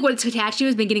we see, like, what it's attached to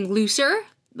has been getting looser.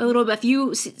 A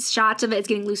few shots of it's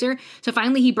getting looser. So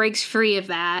finally he breaks free of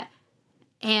that.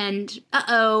 And,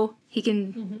 He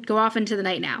can go off into the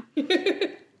night now.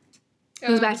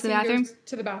 Goes back to the bathroom? Goes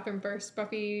to the bathroom first.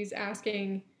 Buffy's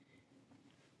asking...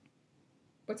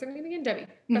 What's her name again? Debbie.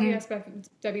 Buffy asks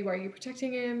Debbie, why are you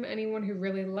protecting him? Anyone who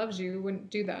really loves you wouldn't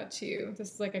do that to you.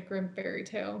 This is like a grim fairy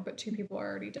tale, but 2 people are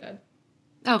already dead.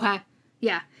 Okay.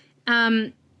 Yeah.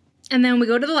 And then we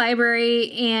go to the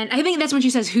library, and I think that's when she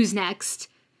says, who's next?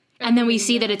 And then we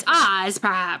see that it's Oz,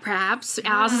 perhaps.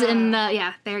 Oz is in the...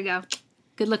 Yeah, there you go.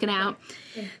 Good looking out.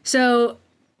 Yeah. So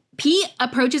Pete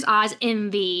approaches Oz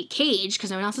in the cage,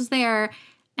 because no one else is there,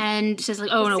 and says,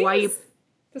 like, oh, no, why are you...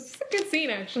 This is a good scene,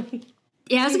 actually.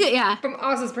 Yeah, it's good, yeah. From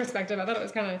Oz's perspective, I thought it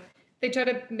was kind of... They try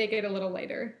to make it a little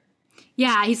lighter.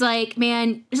 Yeah, he's like,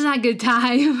 man, this is not a good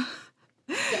time.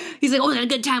 Yeah. He's like, oh, it's not a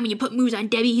good time when you put moves on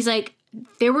Debbie. He's like,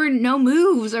 there were no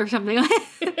moves or something.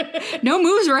 No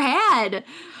moves were had.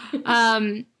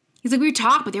 He's like, we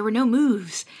talked, but there were no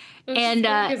moves. And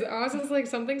because Oz is like,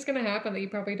 something's going to happen that you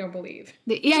probably don't believe.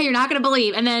 Yeah, you're not going to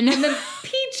believe. And then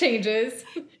Pete changes.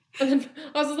 And then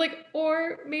Oz is like,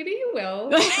 or maybe you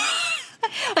will.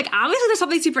 Like, obviously there's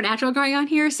something supernatural going on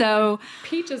here, so...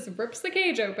 Pete just rips the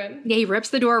cage open. Yeah, he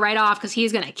rips the door right off because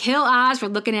he's going to kill Oz for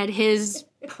looking at his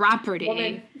property.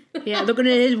 Woman. Yeah, looking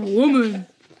at his woman.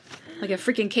 Like a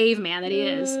freaking caveman that he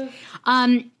is.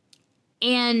 And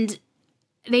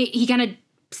he kind of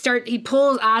he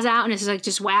pulls Oz out and it's like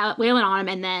just wailing on him,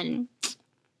 and then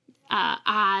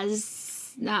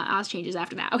Oz changes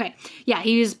after that. Okay, yeah,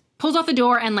 he just pulls off the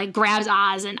door and like grabs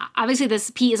Oz, and obviously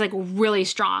this Pete is like really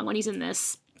strong when he's in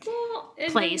this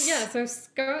place. Then, yeah, so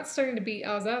Scott's starting to beat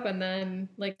Oz up, and then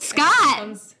like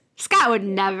Scott would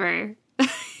never.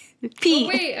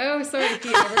 Pete. Oh wait, sorry,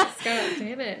 Pete. I wrote Scott.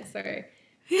 Damn it, sorry.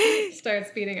 He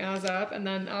starts beating Oz up, and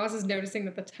then Oz is noticing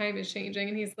that the time is changing,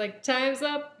 and he's like, time's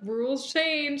up, rules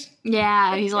change.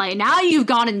 Yeah, he's like, now you've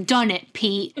gone and done it,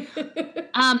 Pete.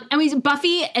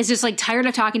 Buffy is just like tired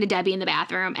of talking to Debbie in the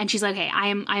bathroom, and she's like, hey,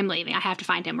 I'm leaving. I have to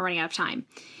find him. We're running out of time.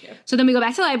 Yeah. So then we go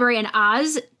back to the library, and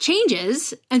Oz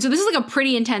changes, and so this is like a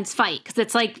pretty intense fight, because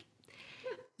it's like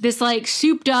this like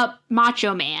souped up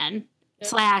macho man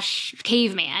 /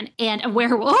 caveman and a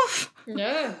werewolf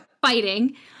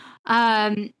fighting.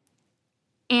 And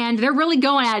they're really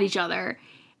going at each other.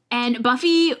 And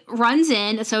Buffy runs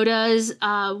in, so does,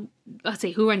 let's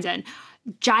see, who runs in?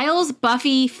 Giles,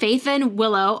 Buffy, Faith, and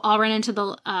Willow all run into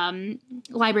the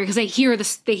library because they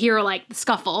hear like the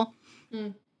scuffle.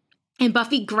 Mm. And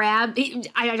Buffy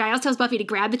Giles tells Buffy to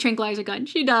grab the tranquilizer gun.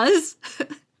 She does.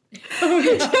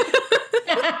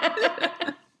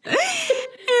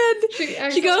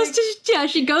 And she goes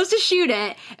to shoot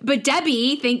it, but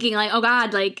Debbie, thinking like, oh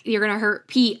god, like you're gonna hurt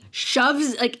Pete,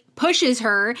 pushes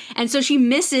her, and so she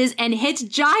misses and hits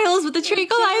Giles with the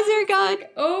tranquilizer gun.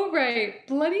 Oh right,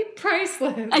 bloody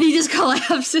priceless. And he just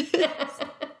collapses.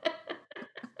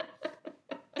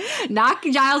 Knock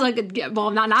Giles,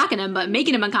 not knocking him, but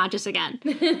making him unconscious again.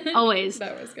 Always.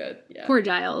 That was good. Yeah. Poor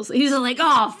Giles. He's like,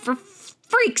 oh, for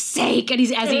freak's sake. And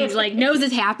he's like, knows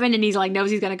it's happened, and he's like,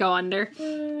 knows he's gonna go under.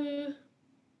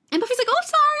 And Buffy's like,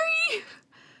 oh,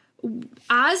 sorry.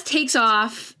 Oz takes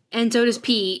off, and so does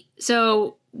Pete.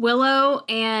 So Willow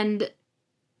and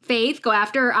Faith go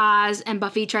after Oz, and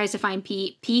Buffy tries to find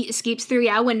Pete. Pete escapes through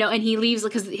the window, and he leaves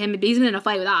because he's been in a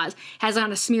fight with Oz. Has on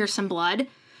to smear some blood.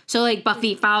 So like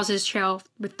Buffy follows his trail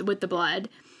with the blood,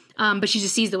 but she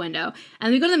just sees the window.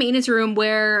 And we go to the maintenance room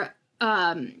where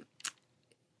Debbie,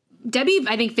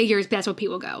 I think, figures that's where Pete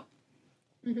will go.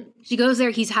 Mm-hmm. She goes there,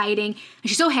 he's hiding, and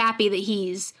she's so happy that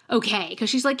he's okay, because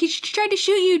she's like, she tried to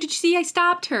shoot you, did you see I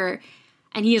stopped her?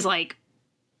 And he is like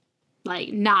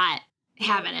not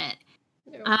having it.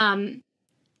 No.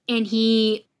 And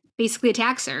he basically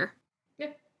attacks her. Yeah.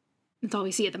 That's all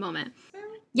we see at the moment.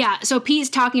 Yeah, so Pete's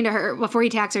talking to her before he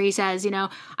attacks her. He says,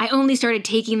 I only started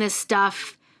taking this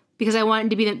stuff because I wanted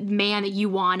to be the man that you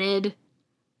wanted.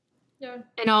 Yeah.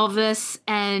 And all of this,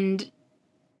 and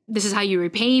this is how you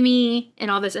repay me,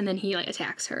 and all this, and then he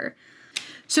attacks her.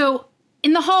 So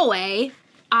in the hallway,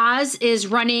 Oz is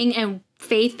running, and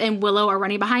Faith and Willow are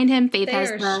running behind him. Faith has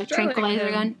the tranquilizer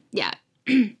gun. Yeah.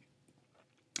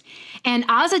 And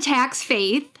Oz attacks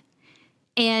Faith,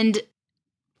 and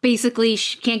basically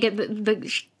she can't get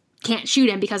can't shoot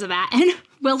him because of that. And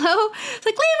Willow's like, leave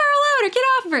her alone or get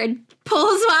off her, and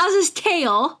pulls Oz's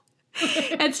tail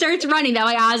and starts running. That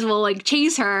way Oz will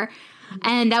chase her,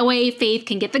 and that way Faith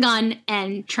can get the gun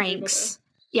and tranks.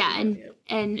 Yeah,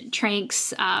 and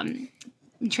tranks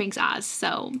Oz.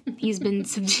 So he's been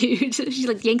subdued. She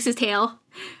yanks his tail,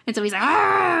 and so he's like,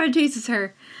 ah, and chases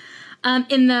her.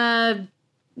 In the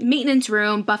maintenance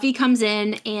room, Buffy comes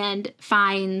in and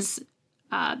finds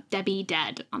Debbie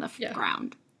dead on the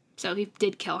ground. So he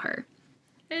did kill her.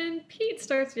 And Pete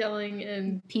starts yelling,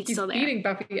 and Pete's he's still there. beating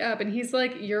Buffy up, and he's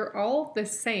like, "You're all the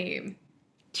same."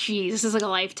 Jeez, this is like a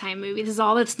Lifetime movie. This is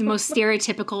all that's the most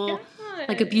stereotypical,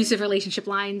 like, abusive relationship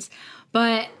lines.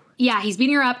 But yeah, he's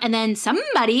beating her up, and then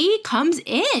somebody comes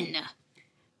in.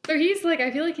 So he's like,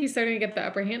 I feel like he's starting to get the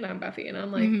upper hand on Buffy, and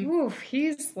I'm like, oof,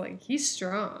 he's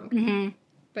strong. Mm-hmm.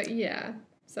 But yeah,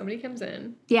 somebody comes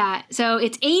in. Yeah, so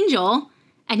it's Angel,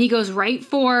 and he goes right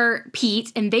for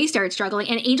Pete, and they start struggling.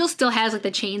 And Angel still has, like, the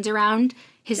chains around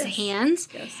his hands.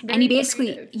 Yes, And he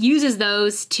basically uses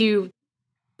those to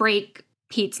break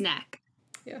Pete's neck.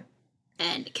 Yeah.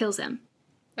 And kills him.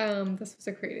 This was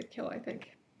a creative kill, I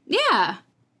think. Yeah.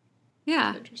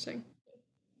 Yeah. Interesting.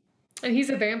 And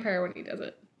he's a vampire when he does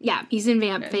it. Yeah, he's in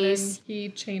vamp face. Then he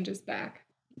changes back.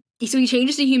 So he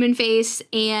changes to human face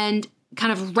and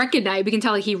kind of we can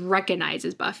tell, like, he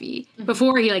recognizes Buffy. Mm-hmm.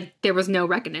 Before, there was no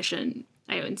recognition,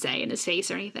 I wouldn't say, in his face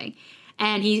or anything.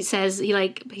 And he says, he's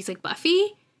like,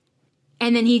 Buffy?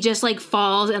 And then he just, like,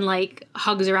 falls and, like,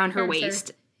 hugs around her waist.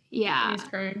 Her. Yeah. And he's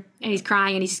crying. And he's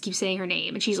crying, and he just keeps saying her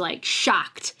name. And she's, like,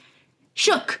 shocked.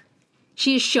 Shook.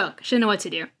 She is shook. She doesn't know what to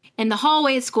do. In the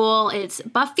hallway at school, it's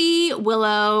Buffy,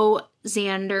 Willow,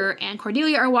 Xander, and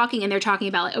Cordelia are walking, and they're talking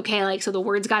about, like, okay, like, so the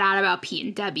words got out about Pete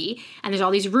and Debbie, and there's all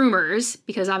these rumors,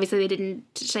 because obviously they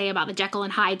didn't say about the Jekyll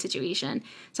and Hyde situation.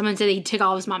 Someone said he took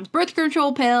all of his mom's birth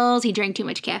control pills, he drank too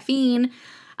much caffeine.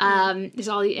 There's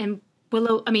all the, and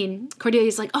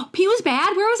Cordelia's like, oh, Pete was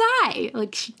bad? Where was I?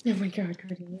 Like, she oh my God,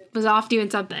 Cordelia was off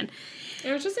doing something.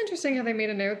 It was just interesting how they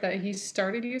made a note that he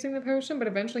started using the potion, but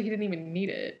eventually he didn't even need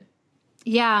it.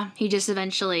 Yeah, he just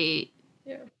eventually...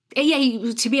 Yeah.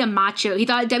 Yeah, to be a macho. He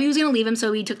thought Debbie was going to leave him,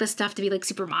 so he took the stuff to be, like,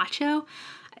 super macho.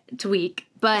 It's weak.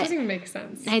 But... It doesn't even make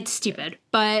sense. It's stupid.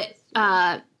 But,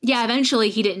 yeah, eventually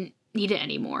he didn't need it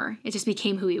anymore. It just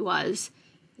became who he was.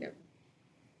 Yep.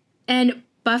 And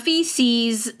Buffy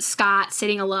sees Scott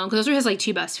sitting alone, because those are his, like,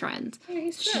 two best friends. Yeah,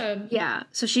 he's sad. Yeah,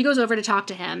 so she goes over to talk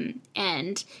to him,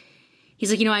 and... He's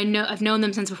like, I've known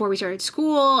them since before we started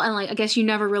school, and, like, I guess you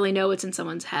never really know what's in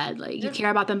someone's head. Like, you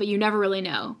care about them, but you never really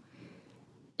know.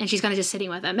 And she's kind of just sitting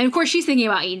with him. And, of course, she's thinking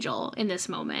about Angel in this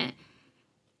moment.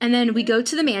 And then we go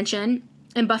to the mansion,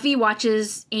 and Buffy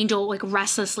watches Angel, like,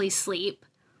 restlessly sleep.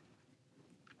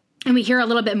 And we hear a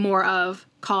little bit more of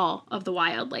Call of the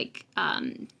Wild, like,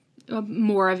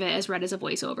 more of it as read as a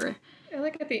voiceover. I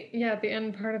like at the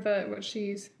end part of what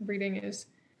she's reading is...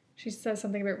 She says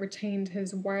something about retained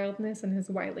his wildness and his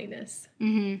wiliness.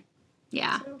 Mm-hmm.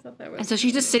 Yeah. So I thought that was and so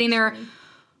she's just sitting there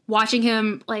watching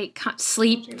him, like,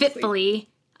 sleep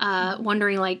fitfully,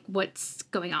 wondering, like, what's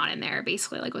going on in there,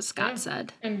 basically, like what Scott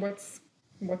said. And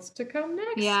what's to come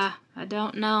next? Yeah, I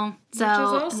don't know. So, which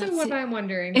is also what I'm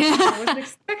wondering. I wasn't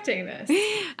expecting this.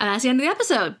 And that's the end of the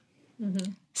episode.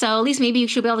 Mm-hmm. So at least maybe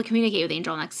she'll be able to communicate with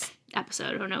Angel next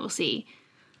episode. I don't know. We'll see.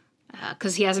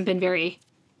 Because he hasn't been very...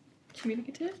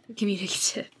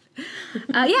 Communicative.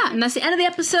 Yeah, and that's the end of the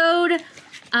episode.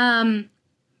 A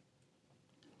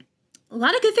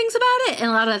lot of good things about it, and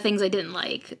a lot of the things I didn't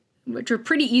like, which were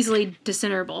pretty easily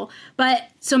discernible.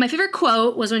 But, so my favorite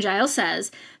quote was when Giles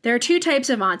says, there are two types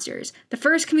of monsters. The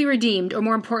first can be redeemed, or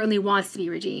more importantly, wants to be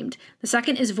redeemed. The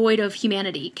second is void of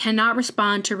humanity, cannot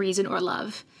respond to reason or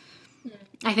love. Yeah.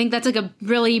 I think that's, like, a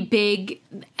really big...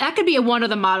 That could be one of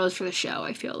the mottos for the show,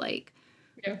 I feel like.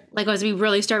 Yeah. Like, as we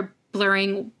really start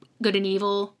blurring good and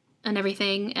evil and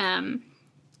everything,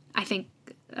 I think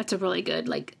that's a really good,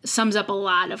 like, sums up a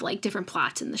lot of, like, different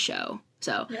plots in the show.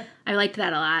 So yeah. I liked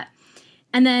that a lot.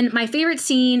 And then my favorite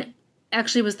scene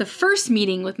actually was the first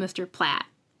meeting with Mr. Platt.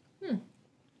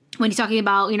 When he's talking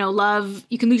about, love,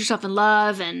 you can lose yourself in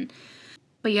love,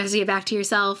 but you have to get back to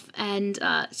yourself, and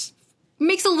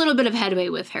makes a little bit of headway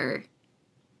with her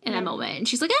in that moment. And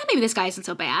she's like, maybe this guy isn't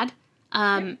so bad.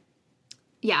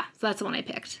 Yeah, so that's the one I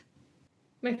picked.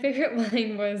 My favorite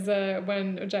line was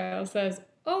when Giles says,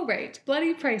 "Oh, right,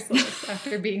 bloody priceless,"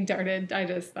 after being darted.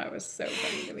 That was so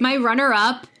funny to me. My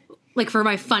runner-up, like, for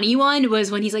my funny one,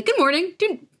 was when he's like, good morning, no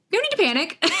need to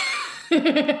panic.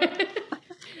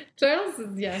 Giles,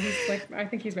 he's like, I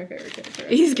think he's my favorite character.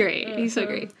 He's great. He's so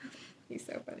great. He's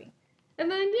so funny.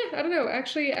 And then, I don't know,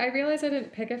 actually, I realized I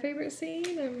didn't pick a favorite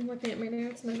scene. I'm looking at my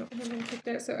notes, and I don't have one picked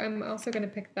out, so I'm also going to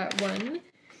pick that one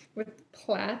with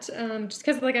Platt, just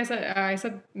because, like I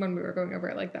said when we were going over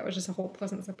it, like, that was just a whole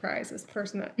pleasant surprise. This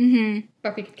person that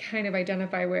Buffy could kind of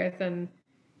identify with, and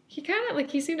he kind of,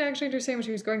 like, he seemed to actually understand what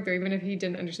she was going through, even if he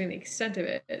didn't understand the extent of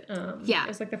it. It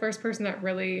was, like, the first person that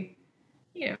really,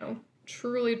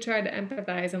 truly tried to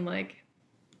empathize and, like,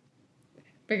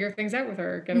 figure things out with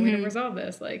her, get a way to resolve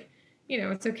this. Like,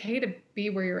 it's okay to be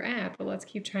where you're at, but let's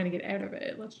keep trying to get out of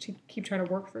it. Let's keep trying to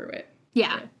work through it.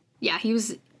 Yeah. Yeah, he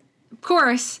was, of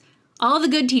course, all the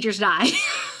good teachers die.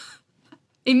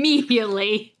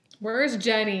 Immediately. Where's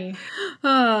Jenny?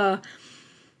 And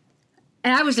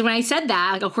I was, when I said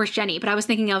that, like, of course, Jenny, but I was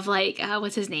thinking of, like,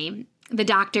 what's his name? The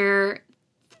doctor,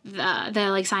 the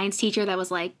like, science teacher that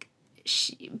was like,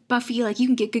 Buffy, like, you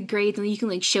can get good grades and you can,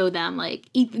 like, show them, like,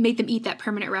 make them eat that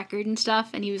permanent record and stuff.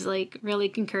 And he was, like,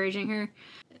 really encouraging her.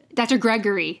 Dr.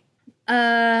 Gregory.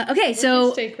 Okay, so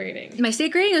your stake rating? My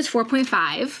stake rating was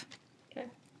 4.5. Okay.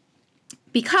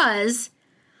 Because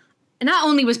not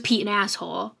only was Pete an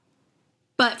asshole,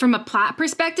 but from a plot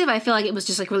perspective, I feel like it was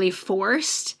just, like, really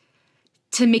forced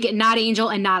to make it not Angel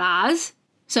and not Oz.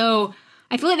 So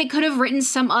I feel like they could have written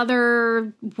some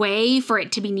other way for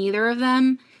it to be neither of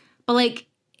them. But, like,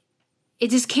 it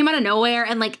just came out of nowhere,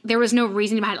 and, like, there was no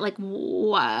reason behind it. Like,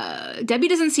 Debbie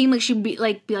doesn't seem like she'd be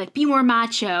like, be more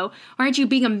macho. Or aren't you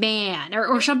being a man?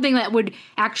 Or something that would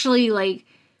actually, like,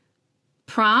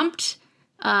 prompt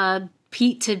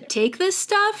Pete to take this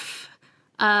stuff.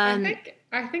 I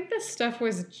think this stuff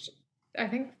was... I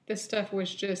think this stuff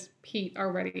was just Pete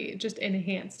already. It just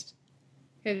enhanced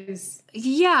his...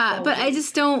 Yeah, quality. But I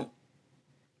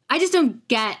just don't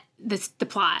get the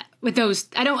plot with those.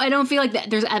 I don't feel like that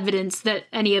there's evidence that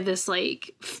any of this,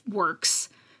 like, works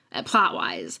plot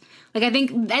wise. Like, I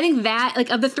think that, like,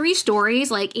 of the three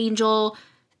stories, like Angel,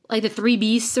 like the three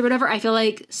beasts or whatever, I feel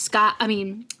like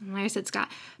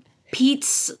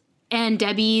Pete's and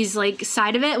Debbie's, like,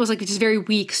 side of it was, like, just very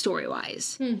weak story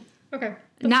wise. Okay.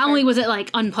 Not only was it, like,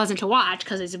 unpleasant to watch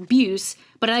because it's abuse,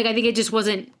 but, like, I think it just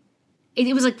wasn't.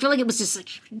 It was, like, feel like it was just, like,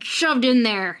 shoved in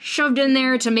there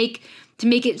to make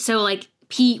it so, like,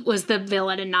 Pete was the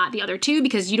villain and not the other two,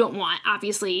 because you don't want,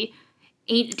 obviously,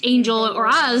 Angel or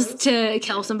Oz to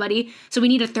kill somebody. So we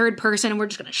need a third person, and we're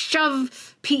just gonna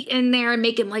shove Pete in there and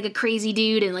make him, like, a crazy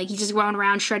dude, and, like, he's just running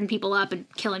around shredding people up and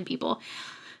killing people.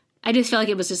 I just feel like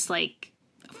it was just, like,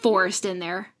 forced in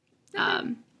there.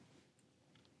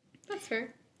 That's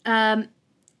fair.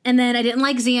 And then I didn't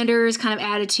like Xander's kind of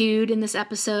attitude in this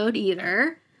episode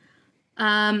either.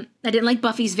 I didn't like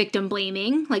Buffy's victim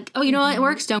blaming. Like, oh, you know what? It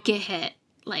works. Don't get hit.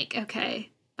 Like, okay,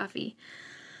 Buffy.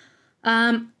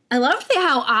 I loved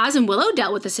how Oz and Willow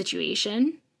dealt with the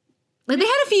situation. Like, they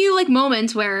had a few, like,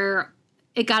 moments where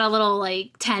it got a little,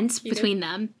 like, tense between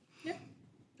them. Yep.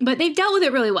 But they've dealt with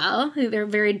it really well. They're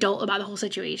very adult about the whole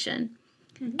situation.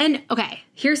 Mm-hmm. And, okay,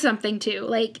 here's something, too.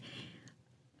 Like,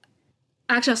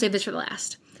 actually, I'll save this for the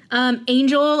last.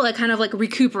 Angel, like, kind of, like,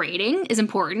 recuperating is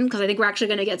important, because I think we're actually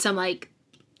going to get some, like,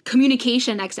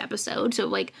 communication next episode. So,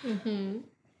 like,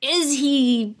 is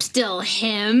he still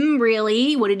him,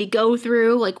 really? What did he go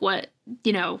through? Like, what,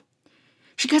 you know?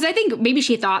 Because I think maybe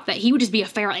she thought that he would just be a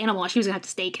feral animal and she was going to have to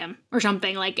stake him or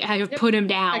something. Like, put him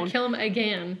down. I'd kill him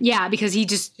again. Yeah, because he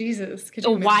just... Jesus.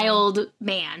 A wild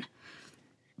man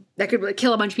that could, like,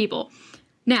 kill a bunch of people.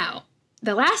 Now,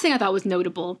 the last thing I thought was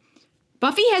notable...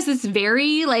 Buffy has this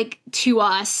very, like, to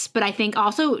us, but I think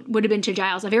also would have been to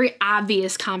Giles, a very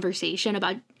obvious conversation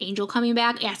about Angel coming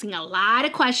back, asking a lot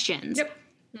of questions. Yep.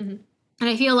 Mm-hmm. And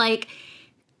I feel like,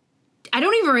 I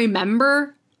don't even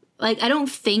remember, like, I don't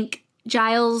think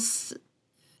Giles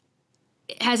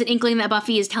has an inkling that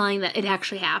Buffy is telling that it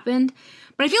actually happened.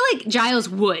 But I feel like Giles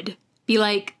would be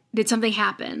like, did something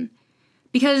happen?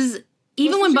 Because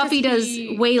even when Buffy does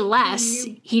way less,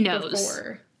 he knows.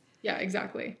 Before. Yeah,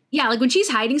 exactly. Yeah, like when she's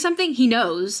hiding something, he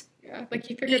knows. Yeah, like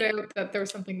he figured out that there was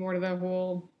something more to the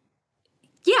whole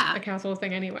the castle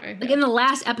thing anyway. Like in the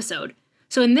last episode.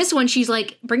 So in this one, she's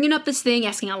like bringing up this thing,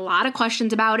 asking a lot of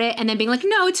questions about it, and then being like,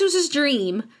 no, it was his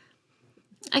dream.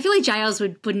 I feel like Giles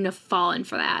wouldn't have fallen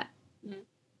for that.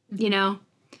 Mm-hmm. You know?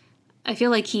 I feel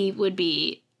like he would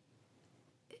be...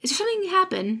 Is there something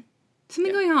happen?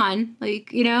 Something going on?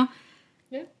 Like, you know?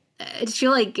 Yeah. I just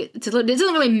feel like it doesn't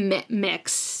really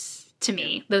mix to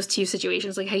me, those two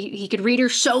situations. Like, he could read her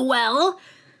so well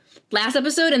last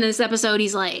episode, and this episode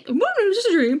he's like, it was just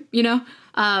a dream, you know?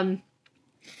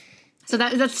 So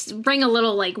that's rang a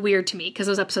little, like, weird to me, because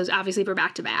those episodes obviously were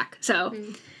back to back. So,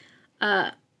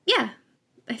 yeah,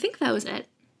 I think that was it.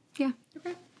 Yeah.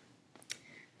 Okay.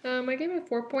 I gave it a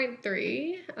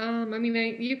 4.3. I mean,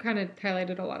 you kind of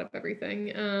highlighted a lot of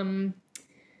everything.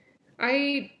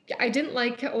 I didn't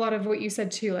like a lot of what you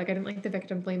said too. Like, I didn't like the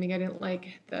victim blaming. I didn't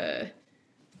like the,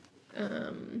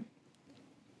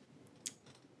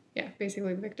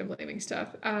 basically the victim blaming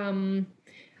stuff.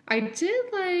 I did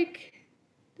like,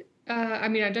 I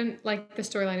mean, I didn't like the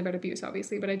storyline about abuse,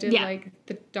 obviously, but I did like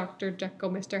the Dr.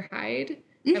 Jekyll, Mr. Hyde.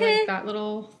 I like that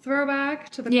little throwback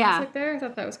to the classic there. I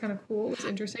thought that was kind of cool. It was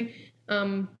interesting.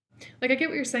 Like, I get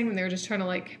what you're saying when they were just trying to,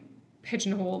 like,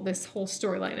 pigeonhole this whole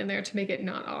storyline in there to make it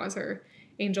not Oz or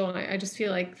Angel, and I just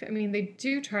feel like, I mean, they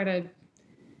do try to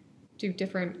do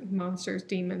different monsters,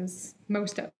 demons,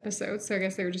 most episodes, so I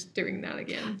guess they were just doing that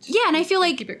again. Yeah, and I feel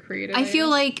like, keep it creative, I feel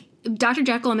like Dr.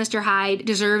 Jekyll and Mr. Hyde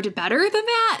deserved better than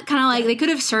that. Kind of like, they could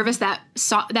have serviced that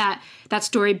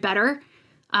story better.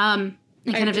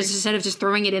 And kind of just, instead of just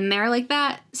throwing it in there like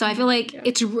that. So I feel like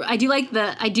I do like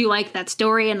that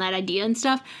story and that idea and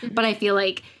stuff, but I feel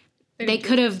like they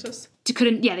couldn't,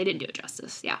 they didn't do it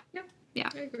justice. Yeah. Yeah.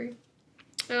 I agree.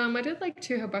 I did like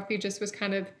too how Buffy just was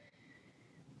kind of,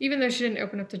 even though she didn't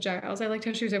open up to Giles, I liked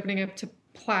how she was opening up to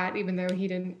Platt, even though he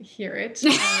didn't hear it.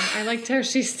 I liked how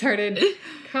she started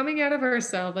coming out of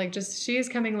herself, like just, she's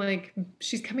coming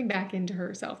back into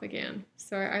herself again.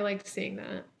 So I liked seeing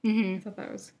that. I thought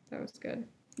that was good.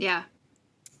 Yeah.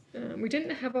 We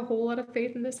didn't have a whole lot of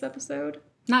faith in this episode.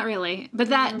 Not really. But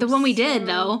the one we did,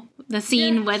 though, the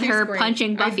scene with her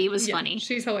punching Buffy was funny.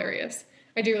 She's hilarious.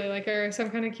 I do really like her, so I'm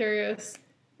kind of curious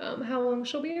how long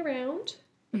she'll be around.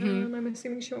 I'm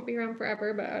assuming she won't be around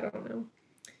forever, but I don't know.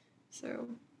 So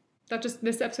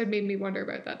this episode made me wonder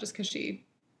about that, just because she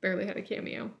barely had a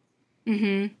cameo.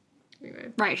 Anyway.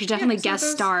 Right, she's definitely guest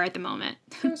star at the moment.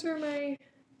 Those are my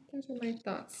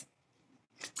thoughts.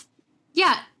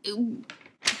 Yeah,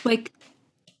 like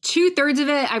 2/3 of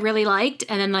it I really liked,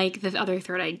 and then like the other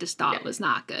third I just thought was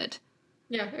not good.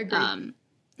 Yeah, agreed.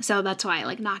 So that's why I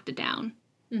like knocked it down.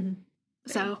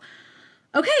 So,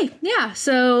 okay, yeah.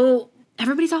 So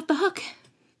everybody's off the hook.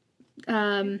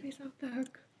 Everybody's off the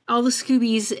hook. All the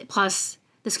Scoobies plus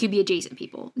the Scooby adjacent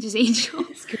people, which is Angel.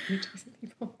 Scooby adjacent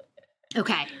people.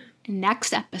 Okay,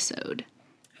 next episode.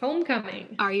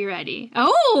 Homecoming. Are you ready?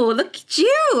 Oh, look at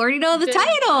you. Already know the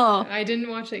title. I didn't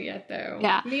watch it yet, though.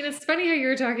 Yeah. I mean, it's funny how you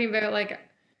were talking about, like,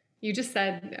 you just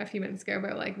said a few minutes ago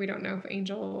about, like, we don't know if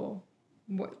Angel,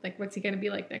 what's he going to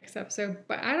be like next episode?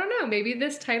 But I don't know. Maybe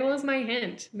this title is my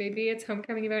hint. Maybe it's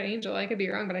Homecoming about Angel. I could be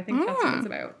wrong, but I think that's what it's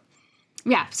about.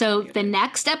 Yeah, so the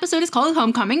next episode is called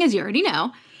Homecoming, as you already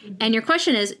know. And your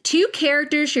question is, 2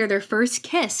 characters share their first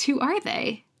kiss. Who are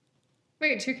they?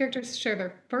 Wait, 2 characters share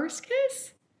their first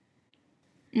kiss?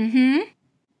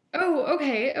 Oh,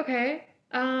 okay.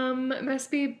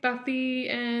 Must be Buffy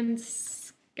and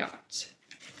Scott.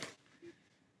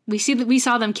 We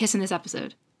saw them kiss in this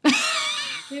episode.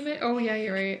 Oh, yeah,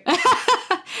 you're right.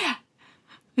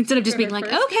 Instead of just being like,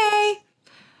 okay. Kiss?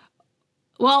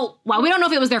 Well, we don't know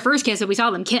if it was their first kiss, but we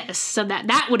saw them kiss. So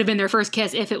that would have been their first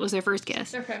kiss if it was their first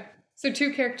kiss. Okay. So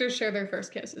 2 characters share their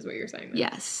first kiss is what you're saying then.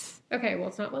 Yes. Okay, well,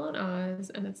 it's not Will and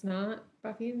Oz, and it's not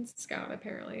Buffy and Scott,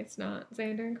 apparently. It's not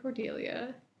Xander and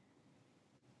Cordelia.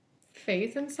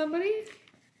 Faith and somebody?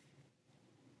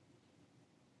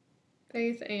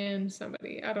 Faith and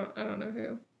somebody. I don't know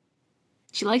who.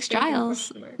 She likes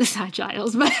Giles. It's not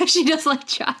Giles, but she does like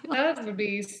Giles. That would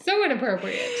be so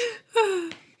inappropriate.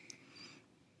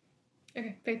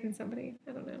 Okay, Faith and somebody.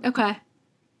 I don't know. Okay.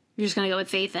 You're just going to go with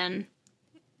Faith and...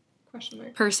 Question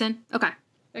mark. Person? Okay.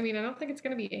 I mean, I don't think it's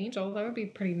going to be Angel. That would be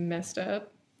pretty messed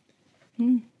up.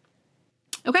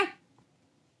 Okay.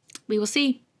 We will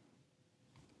see.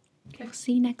 Okay. We'll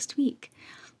see next week.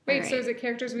 Wait, so is it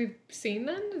characters we've seen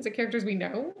then? Is it characters we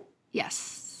know?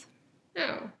 Yes.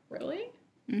 Oh, really?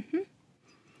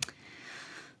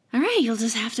 All right, you'll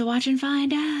just have to watch and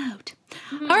find out.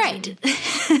 All right.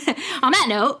 On that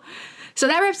note, so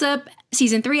that wraps up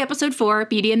Season 3, Episode 4,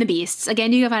 Beauty and the Beasts.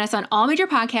 Again, you can find us on all major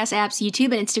podcast apps,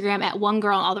 YouTube, and Instagram at One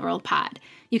Girl in All the World Pod.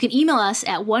 You can email us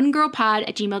at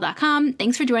onegirlpod@gmail.com.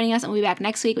 Thanks for joining us, and we'll be back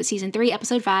next week with Season 3,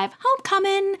 Episode 5,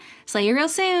 Homecoming. See you real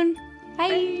soon.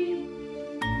 Bye.